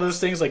they call those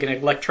things? Like an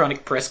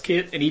electronic press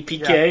kit, an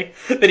EPK,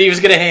 that he was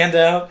going to hand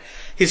out.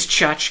 His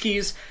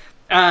tchotchkes.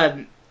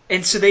 And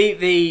so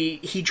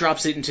he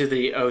drops it into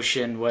the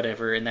ocean,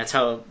 whatever, and that's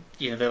how,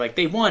 they're like,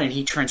 they won, and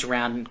he turns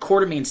around, and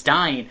Quartermain's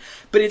dying.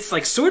 But it's,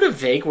 like, sort of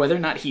vague whether or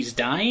not he's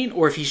dying,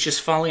 or if he's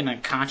just falling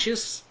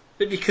unconscious,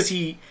 because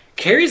he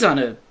carries on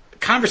a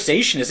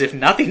conversation as if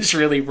nothing's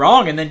really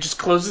wrong, and then just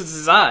closes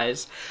his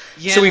eyes.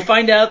 Yeah. So we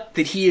find out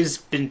that he has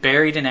been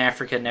buried in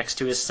Africa next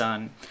to his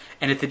son,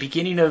 and at the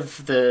beginning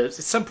of at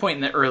some point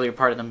in the earlier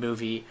part of the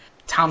movie,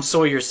 Tom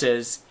Sawyer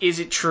says, is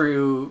it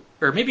true,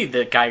 or maybe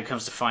the guy who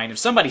comes to find him,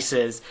 somebody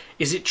says,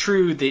 is it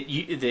true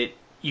that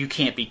you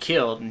can't be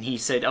killed? And he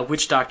said, a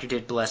witch doctor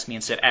did bless me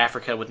and said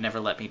Africa would never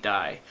let me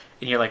die.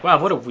 And you're like,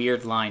 wow, what a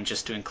weird line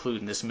just to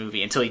include in this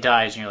movie, until he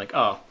dies, and you're like,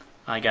 oh,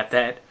 I got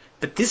that.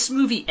 But this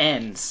movie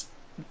ends,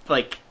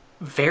 like,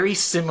 very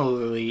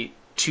similarly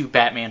to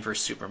Batman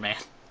vs. Superman,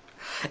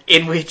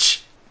 in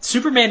which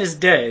Superman is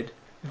dead,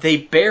 they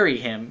bury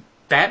him,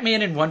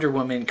 Batman and Wonder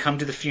Woman come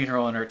to the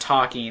funeral and are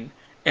talking,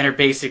 and are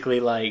basically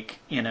like,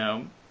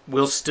 we're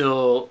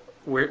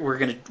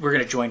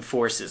gonna join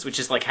forces, which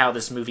is like how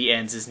this movie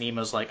ends. Is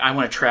Nemo's like, I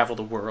want to travel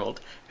the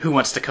world. Who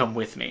wants to come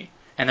with me?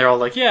 And they're all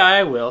like, yeah,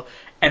 I will.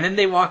 And then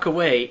they walk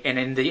away, and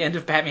in the end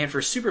of Batman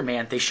vs.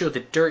 Superman, they show the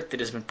dirt that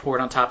has been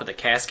poured on top of the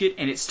casket,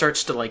 and it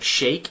starts to, like,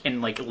 shake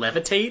and, like,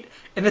 levitate.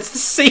 And it's the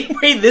same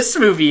way this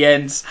movie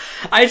ends.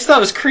 I just thought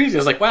it was crazy. I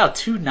was like, wow,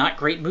 two not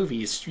great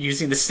movies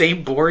using the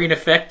same boring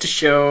effect to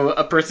show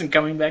a person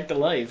coming back to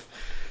life.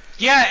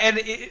 Yeah, and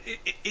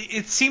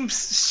it seems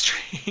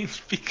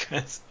strange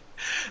because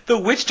the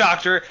witch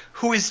doctor,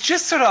 who is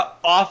just sort of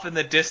off in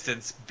the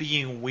distance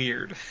being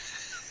weird.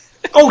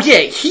 Oh yeah,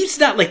 he's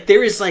not like,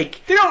 there is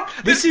like, they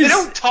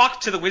don't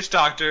talk to the witch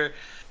doctor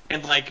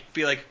and like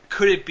be like,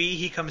 could it be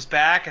he comes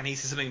back and he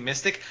says something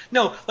mystic?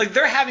 No, like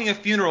they're having a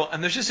funeral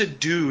and there's just a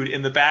dude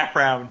in the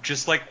background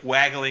just like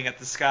waggling at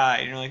the sky,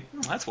 and you're like,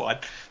 that's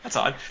odd.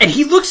 And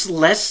he looks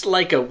less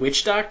like a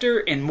witch doctor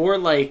and more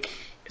like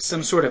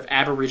some sort of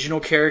aboriginal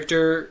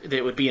character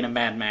that would be in a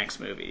Mad Max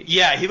movie.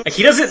 Yeah,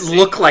 he doesn't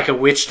look like a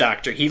witch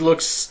doctor. He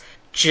looks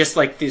just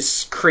like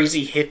this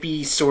crazy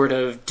hippie sort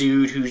of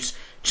dude who's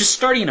just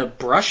starting a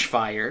brush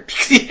fire.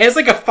 He has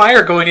like a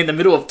fire going in the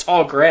middle of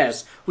tall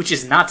grass, which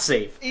is not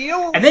safe.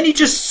 And then he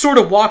just sort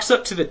of walks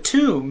up to the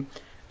tomb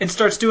and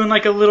starts doing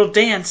like a little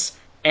dance,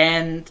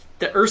 and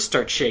the earth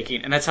starts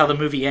shaking, and that's how the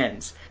movie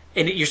ends.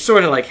 And you're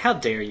sort of like, how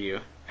dare you?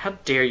 How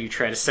dare you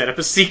try to set up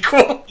a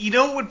sequel? You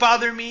know what would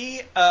bother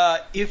me?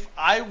 If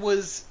I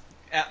was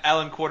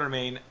Alan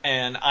Quartermain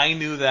and I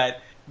knew that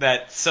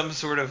some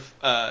sort of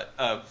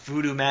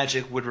voodoo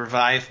magic would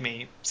revive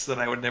me so that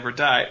I would never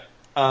die.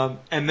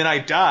 And then I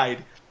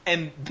died,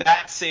 and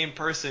that same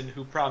person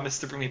who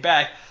promised to bring me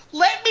back,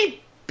 let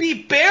me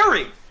be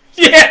buried.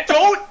 Yeah.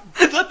 Don't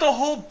let the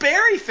whole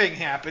bury thing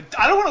happen.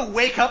 I don't want to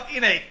wake up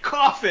in a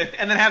coffin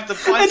and then have to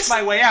punch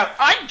my way out.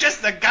 I'm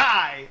just a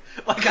guy.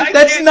 Like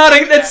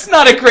that's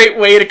not a great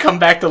way to come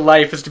back to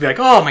life, is to be like,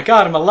 oh my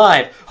god, I'm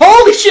alive.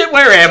 Holy shit,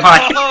 where am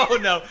I? Oh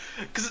no,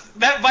 because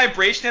that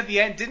vibration at the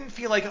end didn't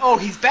feel like, oh,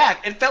 he's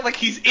back. It felt like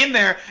he's in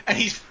there and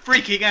he's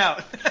freaking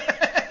out.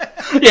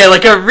 Yeah,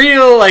 like a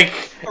real,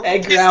 like,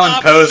 Edgar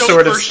Allan Poe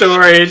sort of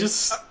story.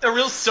 Just a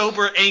real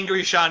sober,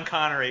 angry Sean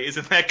Connery is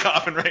in that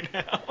coffin right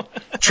now.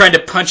 Trying to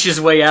punch his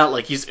way out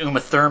like he's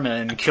Uma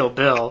Thurman in Kill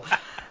Bill.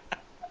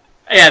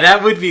 Yeah,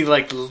 that would be,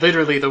 like,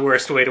 literally the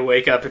worst way to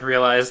wake up and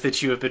realize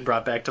that you have been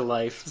brought back to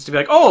life. Is to be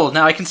like, oh,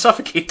 now I can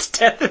suffocate to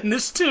death in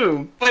this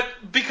tomb. But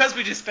because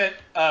we just spent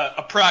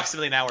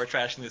approximately an hour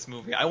trashing this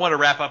movie, I want to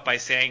wrap up by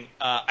saying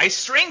I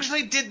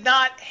strangely did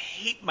not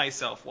hate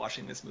myself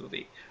watching this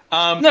movie.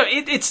 No,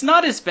 it's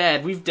not as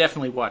bad. We've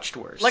definitely watched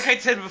worse. Like I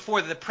said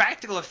before, the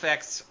practical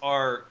effects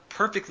are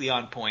perfectly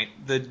on point.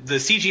 The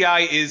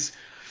CGI is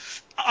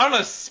on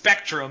a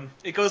spectrum.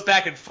 It goes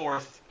back and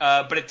forth,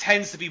 but it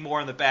tends to be more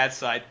on the bad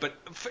side. But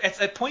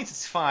at points,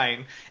 it's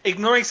fine.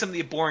 Ignoring some of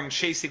the boring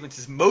chase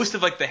sequences, most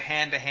of like the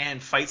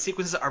hand-to-hand fight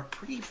sequences are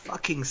pretty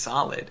fucking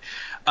solid.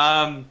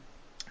 The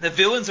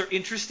villains are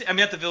interesting. I mean,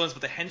 not the villains,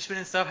 but the henchmen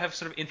and stuff have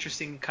sort of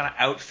interesting kind of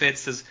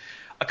outfits. There's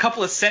a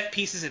couple of set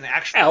pieces in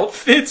action.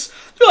 Outfits?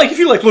 I feel like if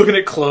you like looking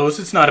at clothes,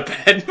 it's not a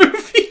bad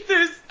movie.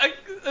 There's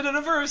a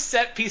number of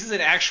set pieces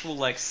and actual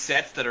like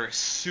sets that are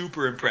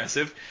super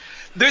impressive.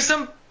 There's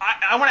some.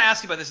 I want to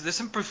ask you about this. There's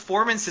some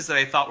performances that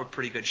I thought were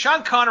pretty good.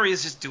 Sean Connery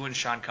is just doing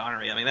Sean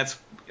Connery. I mean,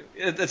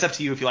 that's up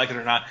to you if you like it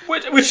or not.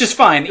 Which is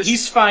fine.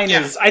 He's fine.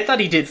 Yeah. I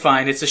thought he did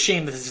fine. It's a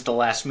shame that this is the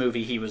last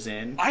movie he was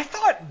in. I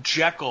thought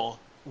Jekyll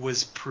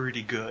was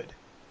pretty good.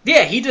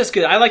 Yeah, he does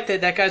good. I like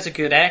that. That guy's a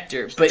good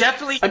actor. But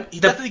he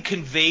definitely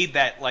conveyed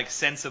that like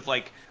sense of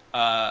like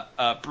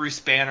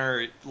Bruce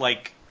Banner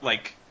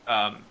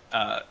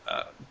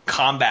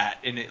combat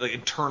and like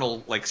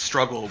internal like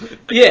struggle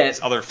with his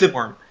other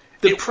form.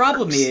 The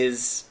problem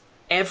is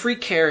every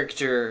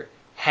character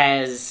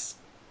has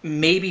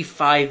maybe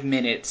 5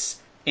 minutes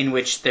in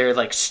which their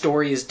like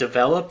story is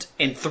developed,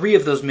 and 3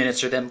 of those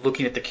minutes are them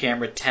looking at the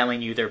camera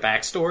telling you their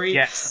backstory.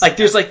 Yes. Like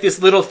there's like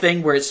this little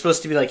thing where it's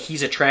supposed to be like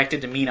he's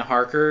attracted to Mina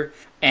Harker,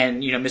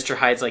 and Mr.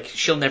 Hyde's like,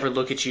 she'll never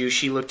look at you,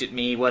 she looked at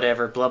me,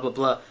 whatever, blah blah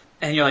blah.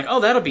 And you're like, oh,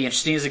 that'll be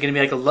interesting. Is it going to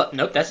be like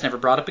nope, that's never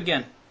brought up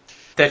again.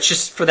 That's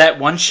just for that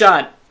one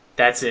shot.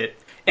 That's it.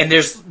 And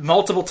there's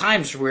multiple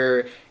times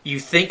where you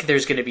think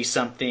there's going to be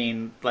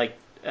something like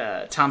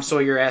Tom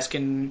Sawyer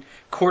asking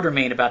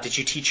Quartermain about, did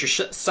you teach your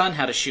son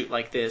how to shoot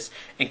like this?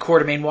 And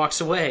Quartermain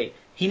walks away.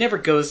 He never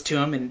goes to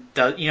him and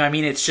does,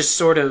 it's just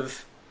sort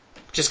of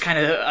just kind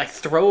of like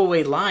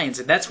throwaway lines.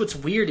 And that's what's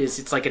weird is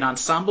it's like an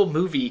ensemble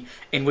movie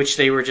in which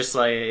they were just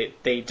like,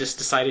 they just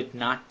decided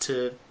not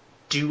to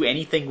do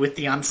anything with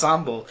the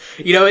ensemble.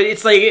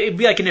 It's like, it'd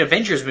be like an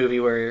Avengers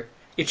movie where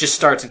it just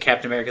starts and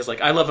Captain America's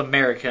like, I love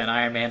America, and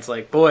Iron Man's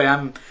like, boy,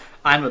 I'm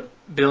a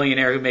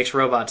billionaire who makes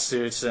robot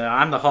suits,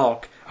 I'm the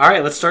Hulk. All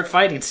right, let's start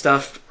fighting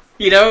stuff.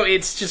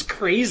 It's just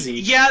crazy.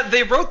 Yeah,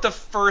 they wrote the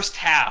first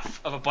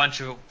half of a bunch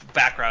of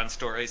background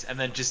stories and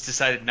then just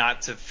decided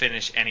not to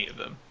finish any of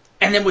them.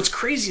 And then what's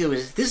crazy though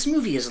is this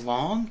movie is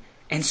long,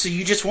 and so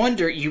you just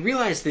wonder, you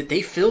realize that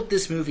they filled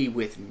this movie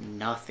with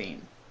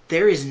nothing.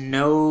 There is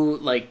no,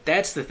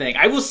 that's the thing.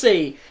 I will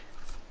say,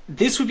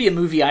 this would be a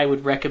movie I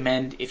would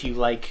recommend if you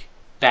like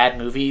bad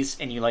movies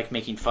and you like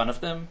making fun of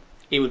them.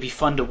 It would be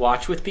fun to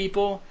watch with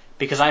people,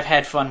 because I've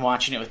had fun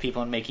watching it with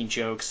people and making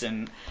jokes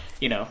and,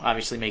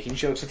 obviously making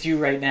jokes with you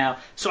right now.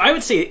 So I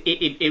would say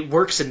it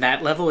works in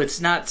that level. It's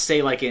not,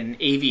 say, like an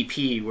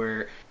AVP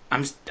where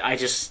I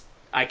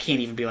can't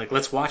even be like,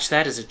 let's watch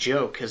that as a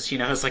joke, because,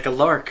 it's like a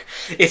lark.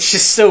 It's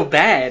just so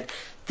bad.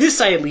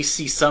 This I at least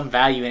see some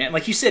value in it.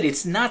 Like you said,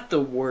 it's not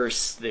the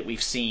worst that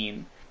we've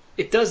seen.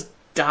 It does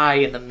die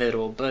in the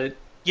middle, but...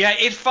 Yeah,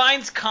 it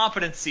finds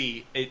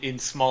competency in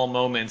small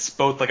moments,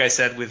 both, like I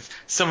said, with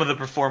some of the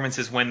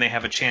performances when they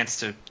have a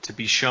chance to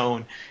be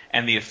shown,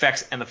 and the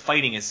effects and the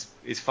fighting is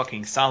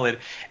fucking solid.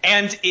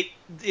 And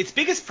its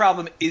biggest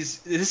problem is,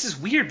 this is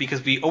weird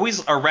because we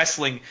always are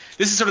wrestling,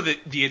 this is sort of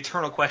the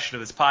eternal question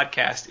of this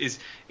podcast, is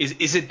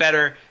it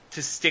better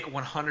to stick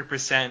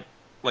 100%,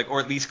 or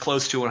at least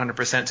close to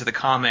 100% to the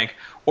comic,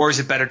 or is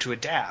it better to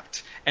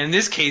adapt? And in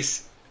this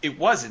case, it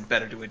wasn't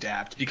better to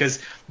adapt, because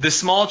the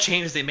small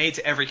changes they made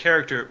to every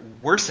character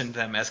worsened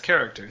them as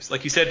characters.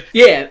 Like you said...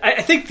 Yeah,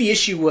 I think the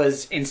issue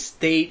was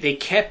they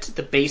kept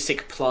the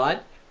basic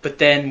plot, but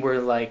then were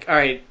like, all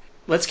right,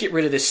 let's get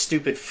rid of this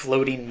stupid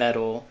floating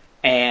metal,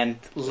 and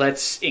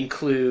let's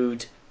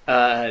include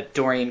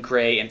Dorian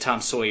Gray and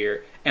Tom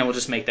Sawyer, and we'll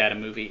just make that a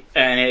movie.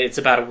 And it's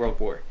about a world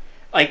war.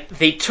 Like,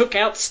 they took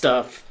out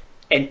stuff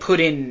and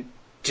put in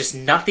just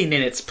nothing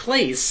in its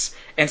place,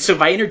 and so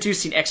by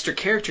introducing extra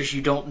characters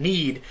you don't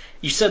need,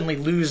 you suddenly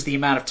lose the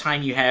amount of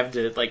time you have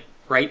to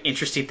write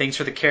interesting things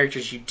for the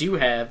characters you do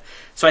have.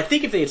 So I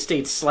think if they had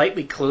stayed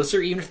slightly closer,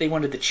 even if they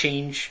wanted to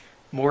change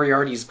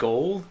Moriarty's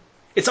goal...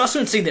 It's also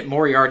insane that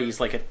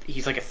Moriarty's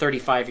he's like a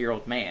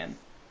 35-year-old man.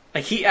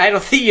 I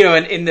don't think,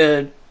 in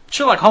the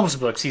Sherlock Holmes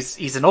books,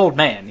 he's an old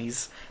man.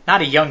 He's not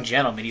a young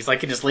gentleman. He's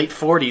in his late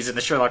 40s in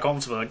the Sherlock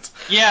Holmes books.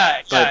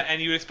 Yeah,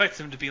 and you would expect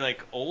him to be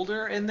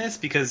older in this,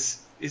 because...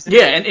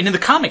 and in the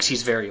comics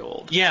he's very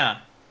old. Yeah,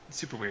 it's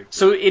super weird.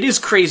 So it is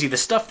crazy. The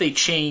stuff they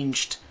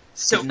changed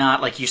did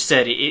not, like you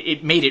said,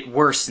 it made it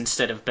worse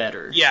instead of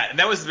better. Yeah, and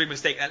that was the big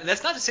mistake. And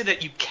that's not to say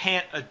that you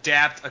can't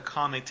adapt a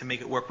comic to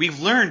make it work. We've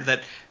learned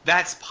that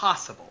that's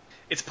possible.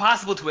 It's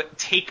possible to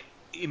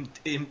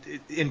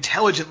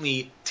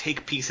intelligently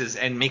take pieces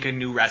and make a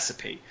new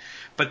recipe.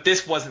 But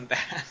this wasn't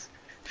that.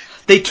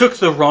 They took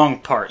the wrong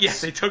parts. Yeah,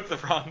 they took the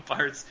wrong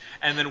parts,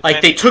 and then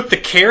they took the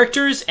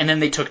characters and then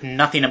they took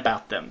nothing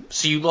about them.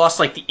 So you lost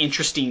the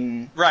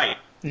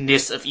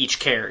interestingness of each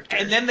character.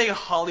 And then they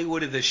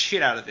Hollywooded the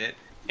shit out of it.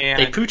 And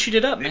they poochied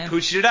it up, man. They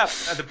poochied it up.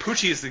 The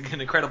poochie is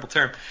an incredible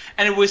term.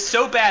 And it was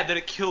so bad that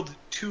it killed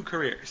 2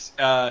 careers.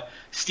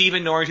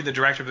 Stephen Norrington, the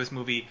director of this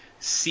movie,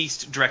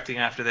 ceased directing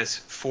after this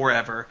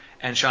forever.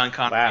 And Sean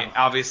Connery,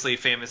 obviously,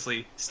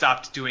 famously,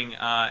 stopped doing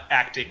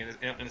acting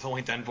and has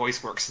only done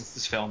voice work since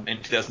this film in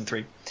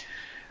 2003.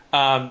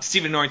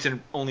 Stephen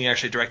Norrington only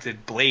actually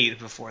directed Blade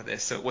before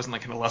this, so it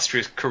wasn't an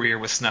illustrious career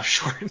with snuff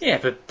short. Yeah,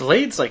 but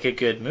Blade's a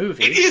good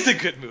movie. It is a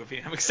good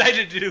movie. I'm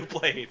excited to do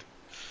Blade.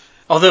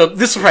 Although,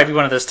 this will probably be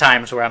one of those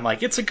times where I'm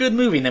like, it's a good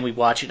movie, and then we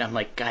watch it, and I'm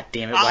like, God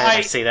damn it, why did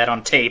I say that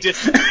on tape?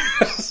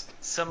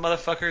 Some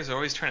motherfuckers are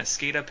always trying to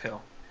skate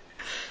uphill.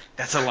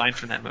 That's a line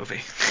from that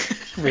movie.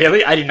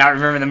 Really? I do not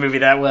remember the movie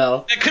that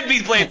well. It could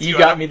be Blade 2. You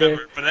got me there.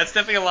 But that's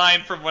definitely a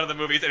line from one of the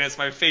movies, and it's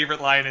my favorite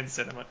line in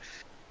cinema.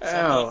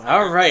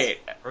 All right.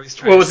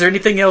 Well, was there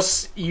anything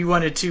else you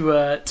wanted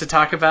to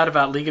talk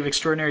about League of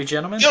Extraordinary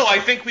Gentlemen? No, I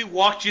think we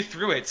walked you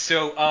through it.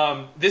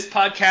 So this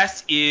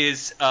podcast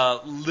is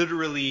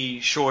literally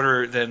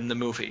shorter than the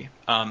movie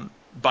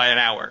by an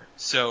hour.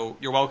 So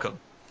you're welcome.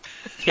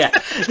 Yeah,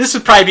 this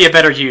would probably be a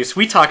better use.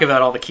 We talk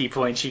about all the key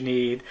points you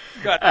need.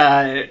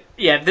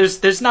 Yeah,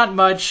 there's not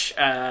much.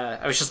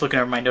 I was just looking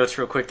over my notes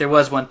real quick. There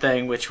was one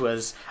thing, which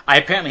was I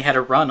apparently had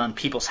a run on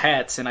people's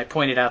hats, and I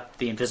pointed out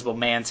the Invisible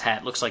Man's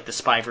hat looks like the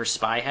Spy vs.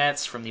 Spy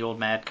hats from the old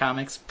Mad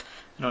comics.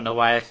 I don't know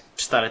why. I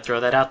just thought I'd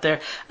throw that out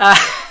there.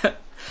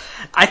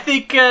 I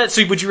think.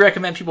 So, would you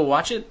recommend people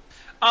watch it?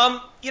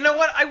 You know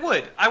what? I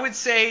would. I would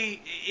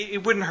say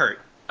it wouldn't hurt.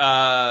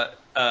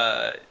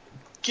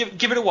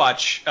 Give it a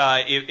watch.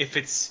 If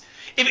it's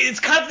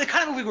kind of the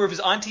kind of movie where if it's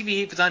on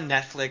TV, if it's on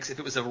Netflix, if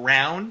it was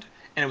around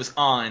and it was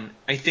on,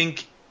 I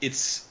think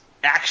it's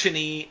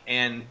actiony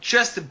and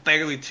just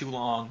barely too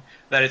long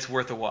that it's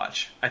worth a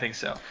watch. I think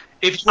so.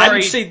 If you are a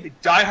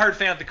diehard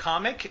fan of the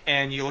comic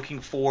and you're looking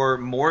for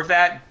more of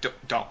that,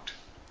 don't.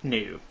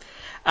 No.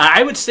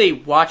 I would say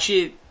watch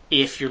it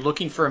if you're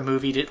looking for a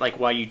movie to like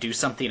while you do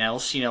something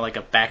else, like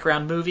a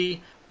background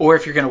movie, or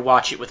if you're going to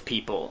watch it with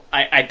people.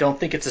 I don't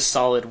think it's a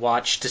solid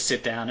watch to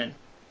sit down and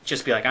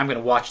just be like, I'm going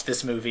to watch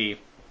this movie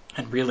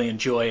and really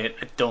enjoy it.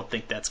 I don't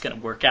think that's going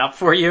to work out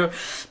for you.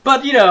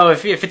 But,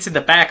 if it's in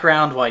the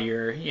background while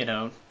you're,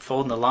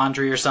 folding the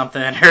laundry or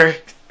something, or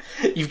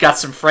you've got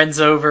some friends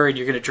over and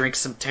you're going to drink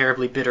some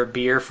terribly bitter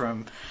beer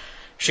from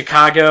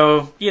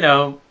Chicago,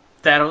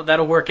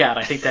 that'll work out.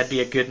 I think that'd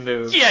be a good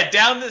move. Yeah,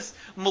 down this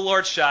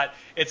Malort shot,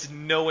 it's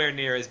nowhere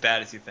near as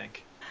bad as you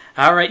think.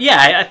 All right,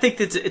 yeah, I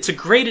think it's a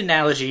great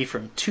analogy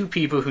from two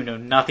people who know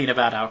nothing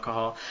about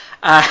alcohol,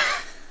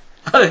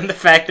 other than the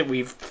fact that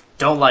we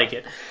don't like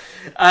it.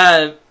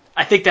 I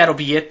think that'll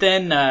be it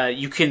then.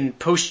 You can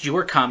post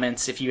your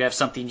comments if you have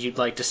something you'd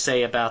like to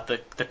say about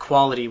the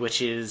quality,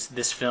 which is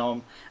this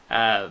film.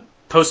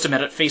 Post them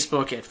at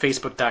Facebook at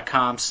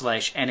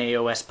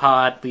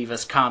facebook.com/NAOSpod. Leave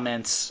us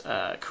comments,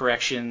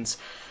 corrections.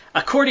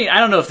 I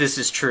don't know if this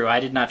is true. I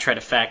did not try to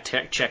fact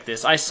check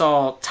this. I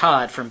saw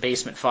Todd from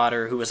Basement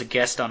Fodder, who was a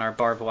guest on our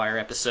Barbed Wire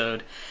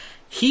episode.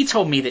 He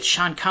told me that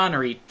Sean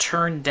Connery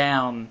turned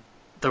down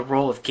the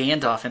role of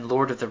Gandalf in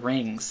Lord of the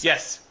Rings.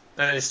 Yes,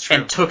 that is true.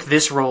 And took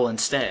this role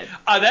instead.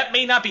 That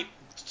may not be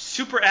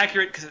super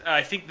accurate because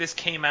I think this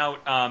came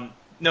out.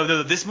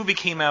 This movie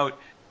came out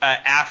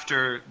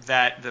after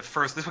that. The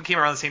first. This one came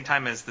around the same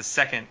time as the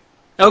second.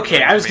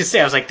 Okay, I was gonna say.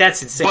 I was like,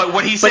 that's insane. But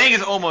what he's saying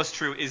is almost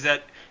true. Is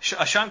that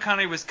Sean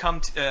Connery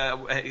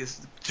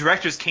his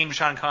directors came to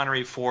Sean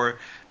Connery for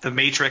the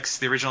Matrix,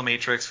 the original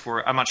Matrix,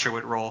 for I'm not sure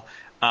what role.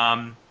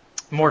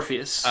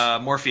 Morpheus.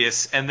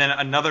 Morpheus, and then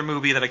another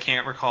movie that I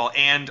can't recall,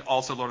 and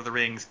also Lord of the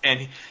Rings.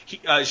 And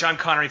Sean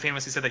Connery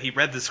famously said that he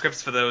read the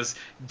scripts for those,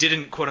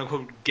 didn't quote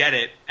unquote get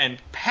it, and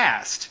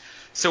passed.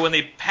 So when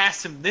they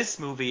passed him this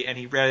movie and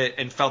he read it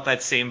and felt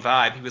that same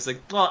vibe, he was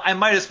like, well, I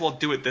might as well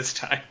do it this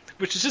time,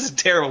 which is just a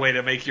terrible way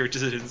to make your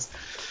decisions.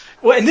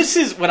 Well, and this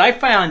is what I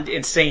found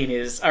insane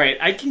is, all right,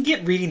 I can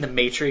get reading The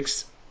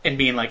Matrix and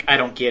being like, I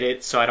don't get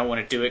it, so I don't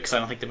want to do it because I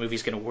don't think the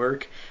movie's going to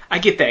work. I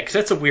get that because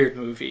that's a weird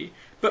movie.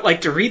 But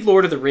like to read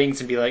Lord of the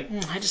Rings and be like,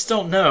 I just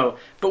don't know.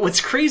 But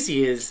what's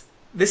crazy is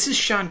this is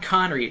Sean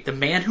Connery, the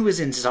man who is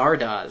in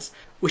Zardoz,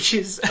 which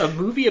is a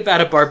movie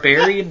about a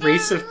barbarian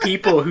race of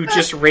people who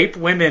just rape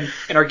women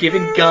and are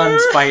given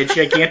guns by a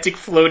gigantic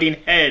floating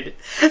head.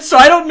 So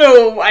I don't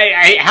know,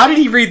 how did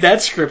he read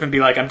that script and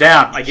be like, I'm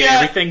down, I get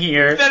everything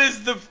here. That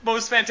is the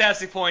most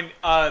fantastic point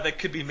that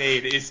could be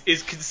made,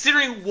 is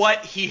considering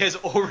what he has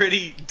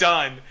already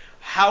done,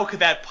 how could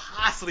that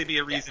possibly be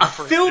a reason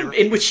for a film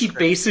in which he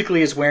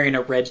basically is wearing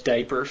a red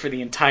diaper for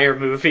the entire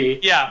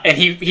movie? Yeah. And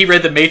he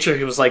read The Matrix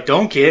and was like,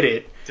 don't get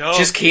it.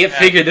 Just can't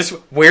figure this.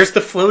 Where's the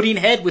floating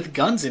head with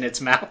guns in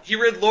its mouth? He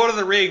read Lord of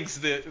the Rings,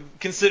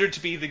 considered to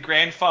be the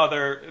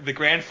grandfather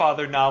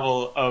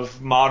novel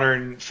of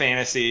modern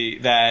fantasy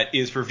that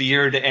is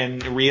revered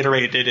and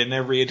reiterated in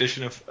every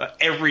edition of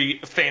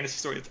every fantasy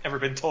story that's ever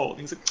been told.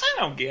 And he's like, I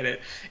don't get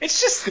it.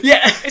 It's just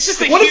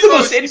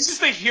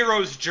the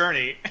hero's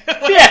journey.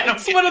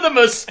 It's one of the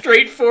most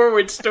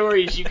straightforward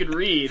stories you could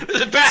read.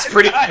 There's a bad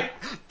guy.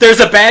 There's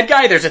a bad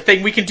guy. There's a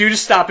thing we can do to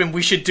stop him.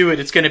 We should do it.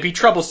 It's going to be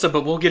troublesome,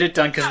 but we'll get it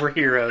done because we're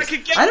heroes.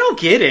 I don't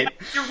get it.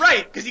 You're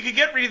right, because you could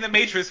get reading The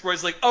Matrix where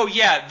it's like, oh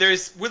yeah,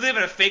 we live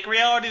in a fake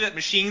reality that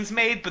machines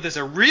made, but there's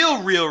a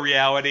real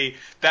reality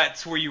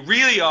that's where you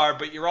really are,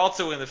 but you're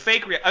also in the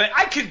fake reality. I mean,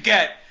 I could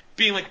get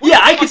being like,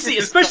 I could see,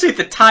 especially at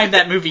the time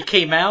that movie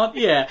came out.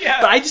 Yeah.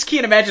 But I just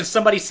can't imagine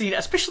somebody seeing,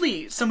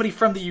 especially somebody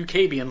from the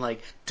UK being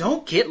like,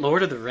 don't get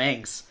Lord of the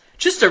Rings.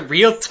 Just a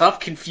real tough,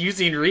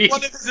 confusing read.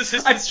 One of his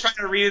assistants trying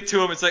to read it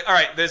to him. It's like, all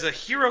right, there's a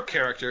hero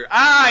character.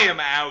 I am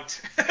out.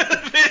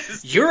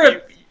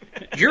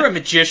 You're a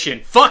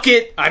magician. Fuck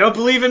it. I don't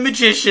believe in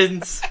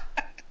magicians.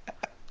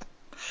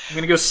 I'm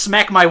gonna go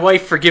smack my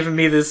wife for giving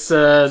me this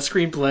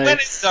screenplay. When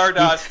is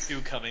Zardoz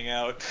 2 coming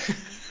out?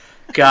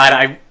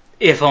 God,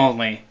 if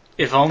only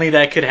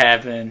that could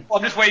happen. Well,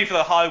 I'm just waiting for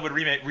the Hollywood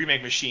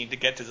remake machine to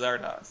get to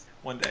Zardoz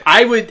one day.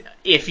 I would,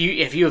 if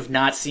you have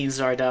not seen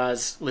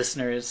Zardoz,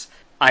 listeners,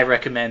 I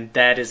recommend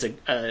that is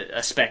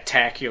a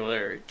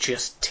spectacular,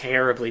 just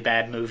terribly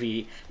bad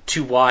movie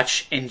to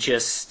watch and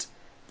just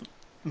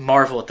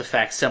marvel at the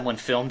fact someone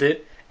filmed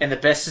it And the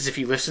best is if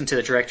you listen to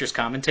the director's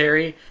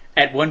commentary,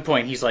 at one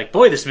point he's like,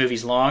 boy, this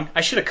movie's long.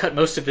 I should have cut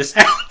most of this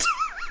out.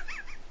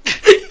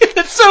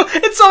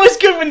 It's always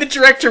good when the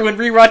director, when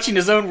rewatching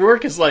his own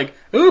work, is like,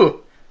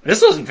 ooh,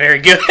 this wasn't very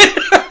good.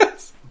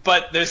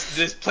 But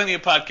there's plenty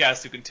of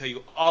podcasts who can tell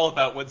you all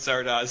about what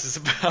Zardoz is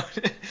about.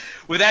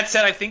 With that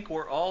said, I think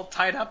we're all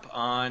tied up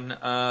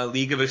on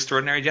League of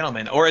Extraordinary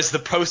Gentlemen. Or as the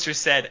poster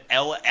said,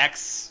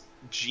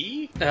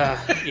 LXG?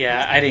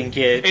 Yeah, I didn't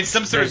get... In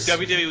some sort of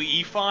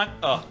WWE font?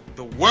 Oh,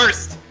 the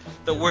worst.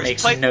 The worst.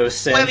 Makes no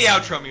sense. Play the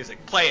outro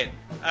music. Play it.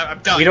 I'm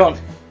done.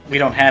 We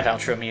don't have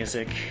outro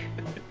music.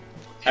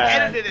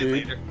 Edit it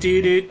later.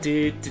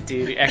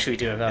 Actually, we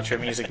do have outro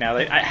music now.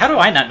 How do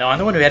I not know? I'm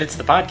the one who edits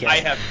the podcast. I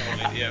have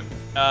no idea.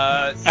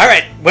 All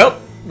right. Well,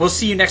 we'll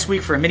see you next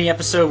week for a mini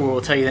episode where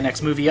we'll tell you the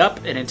next movie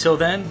up. And until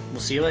then,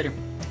 we'll see you later.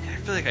 I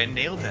feel like I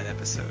nailed that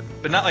episode,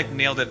 but not like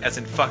nailed it as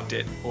in fucked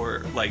it or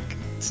like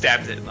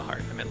stabbed it in the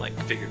heart. I meant like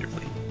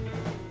figuratively.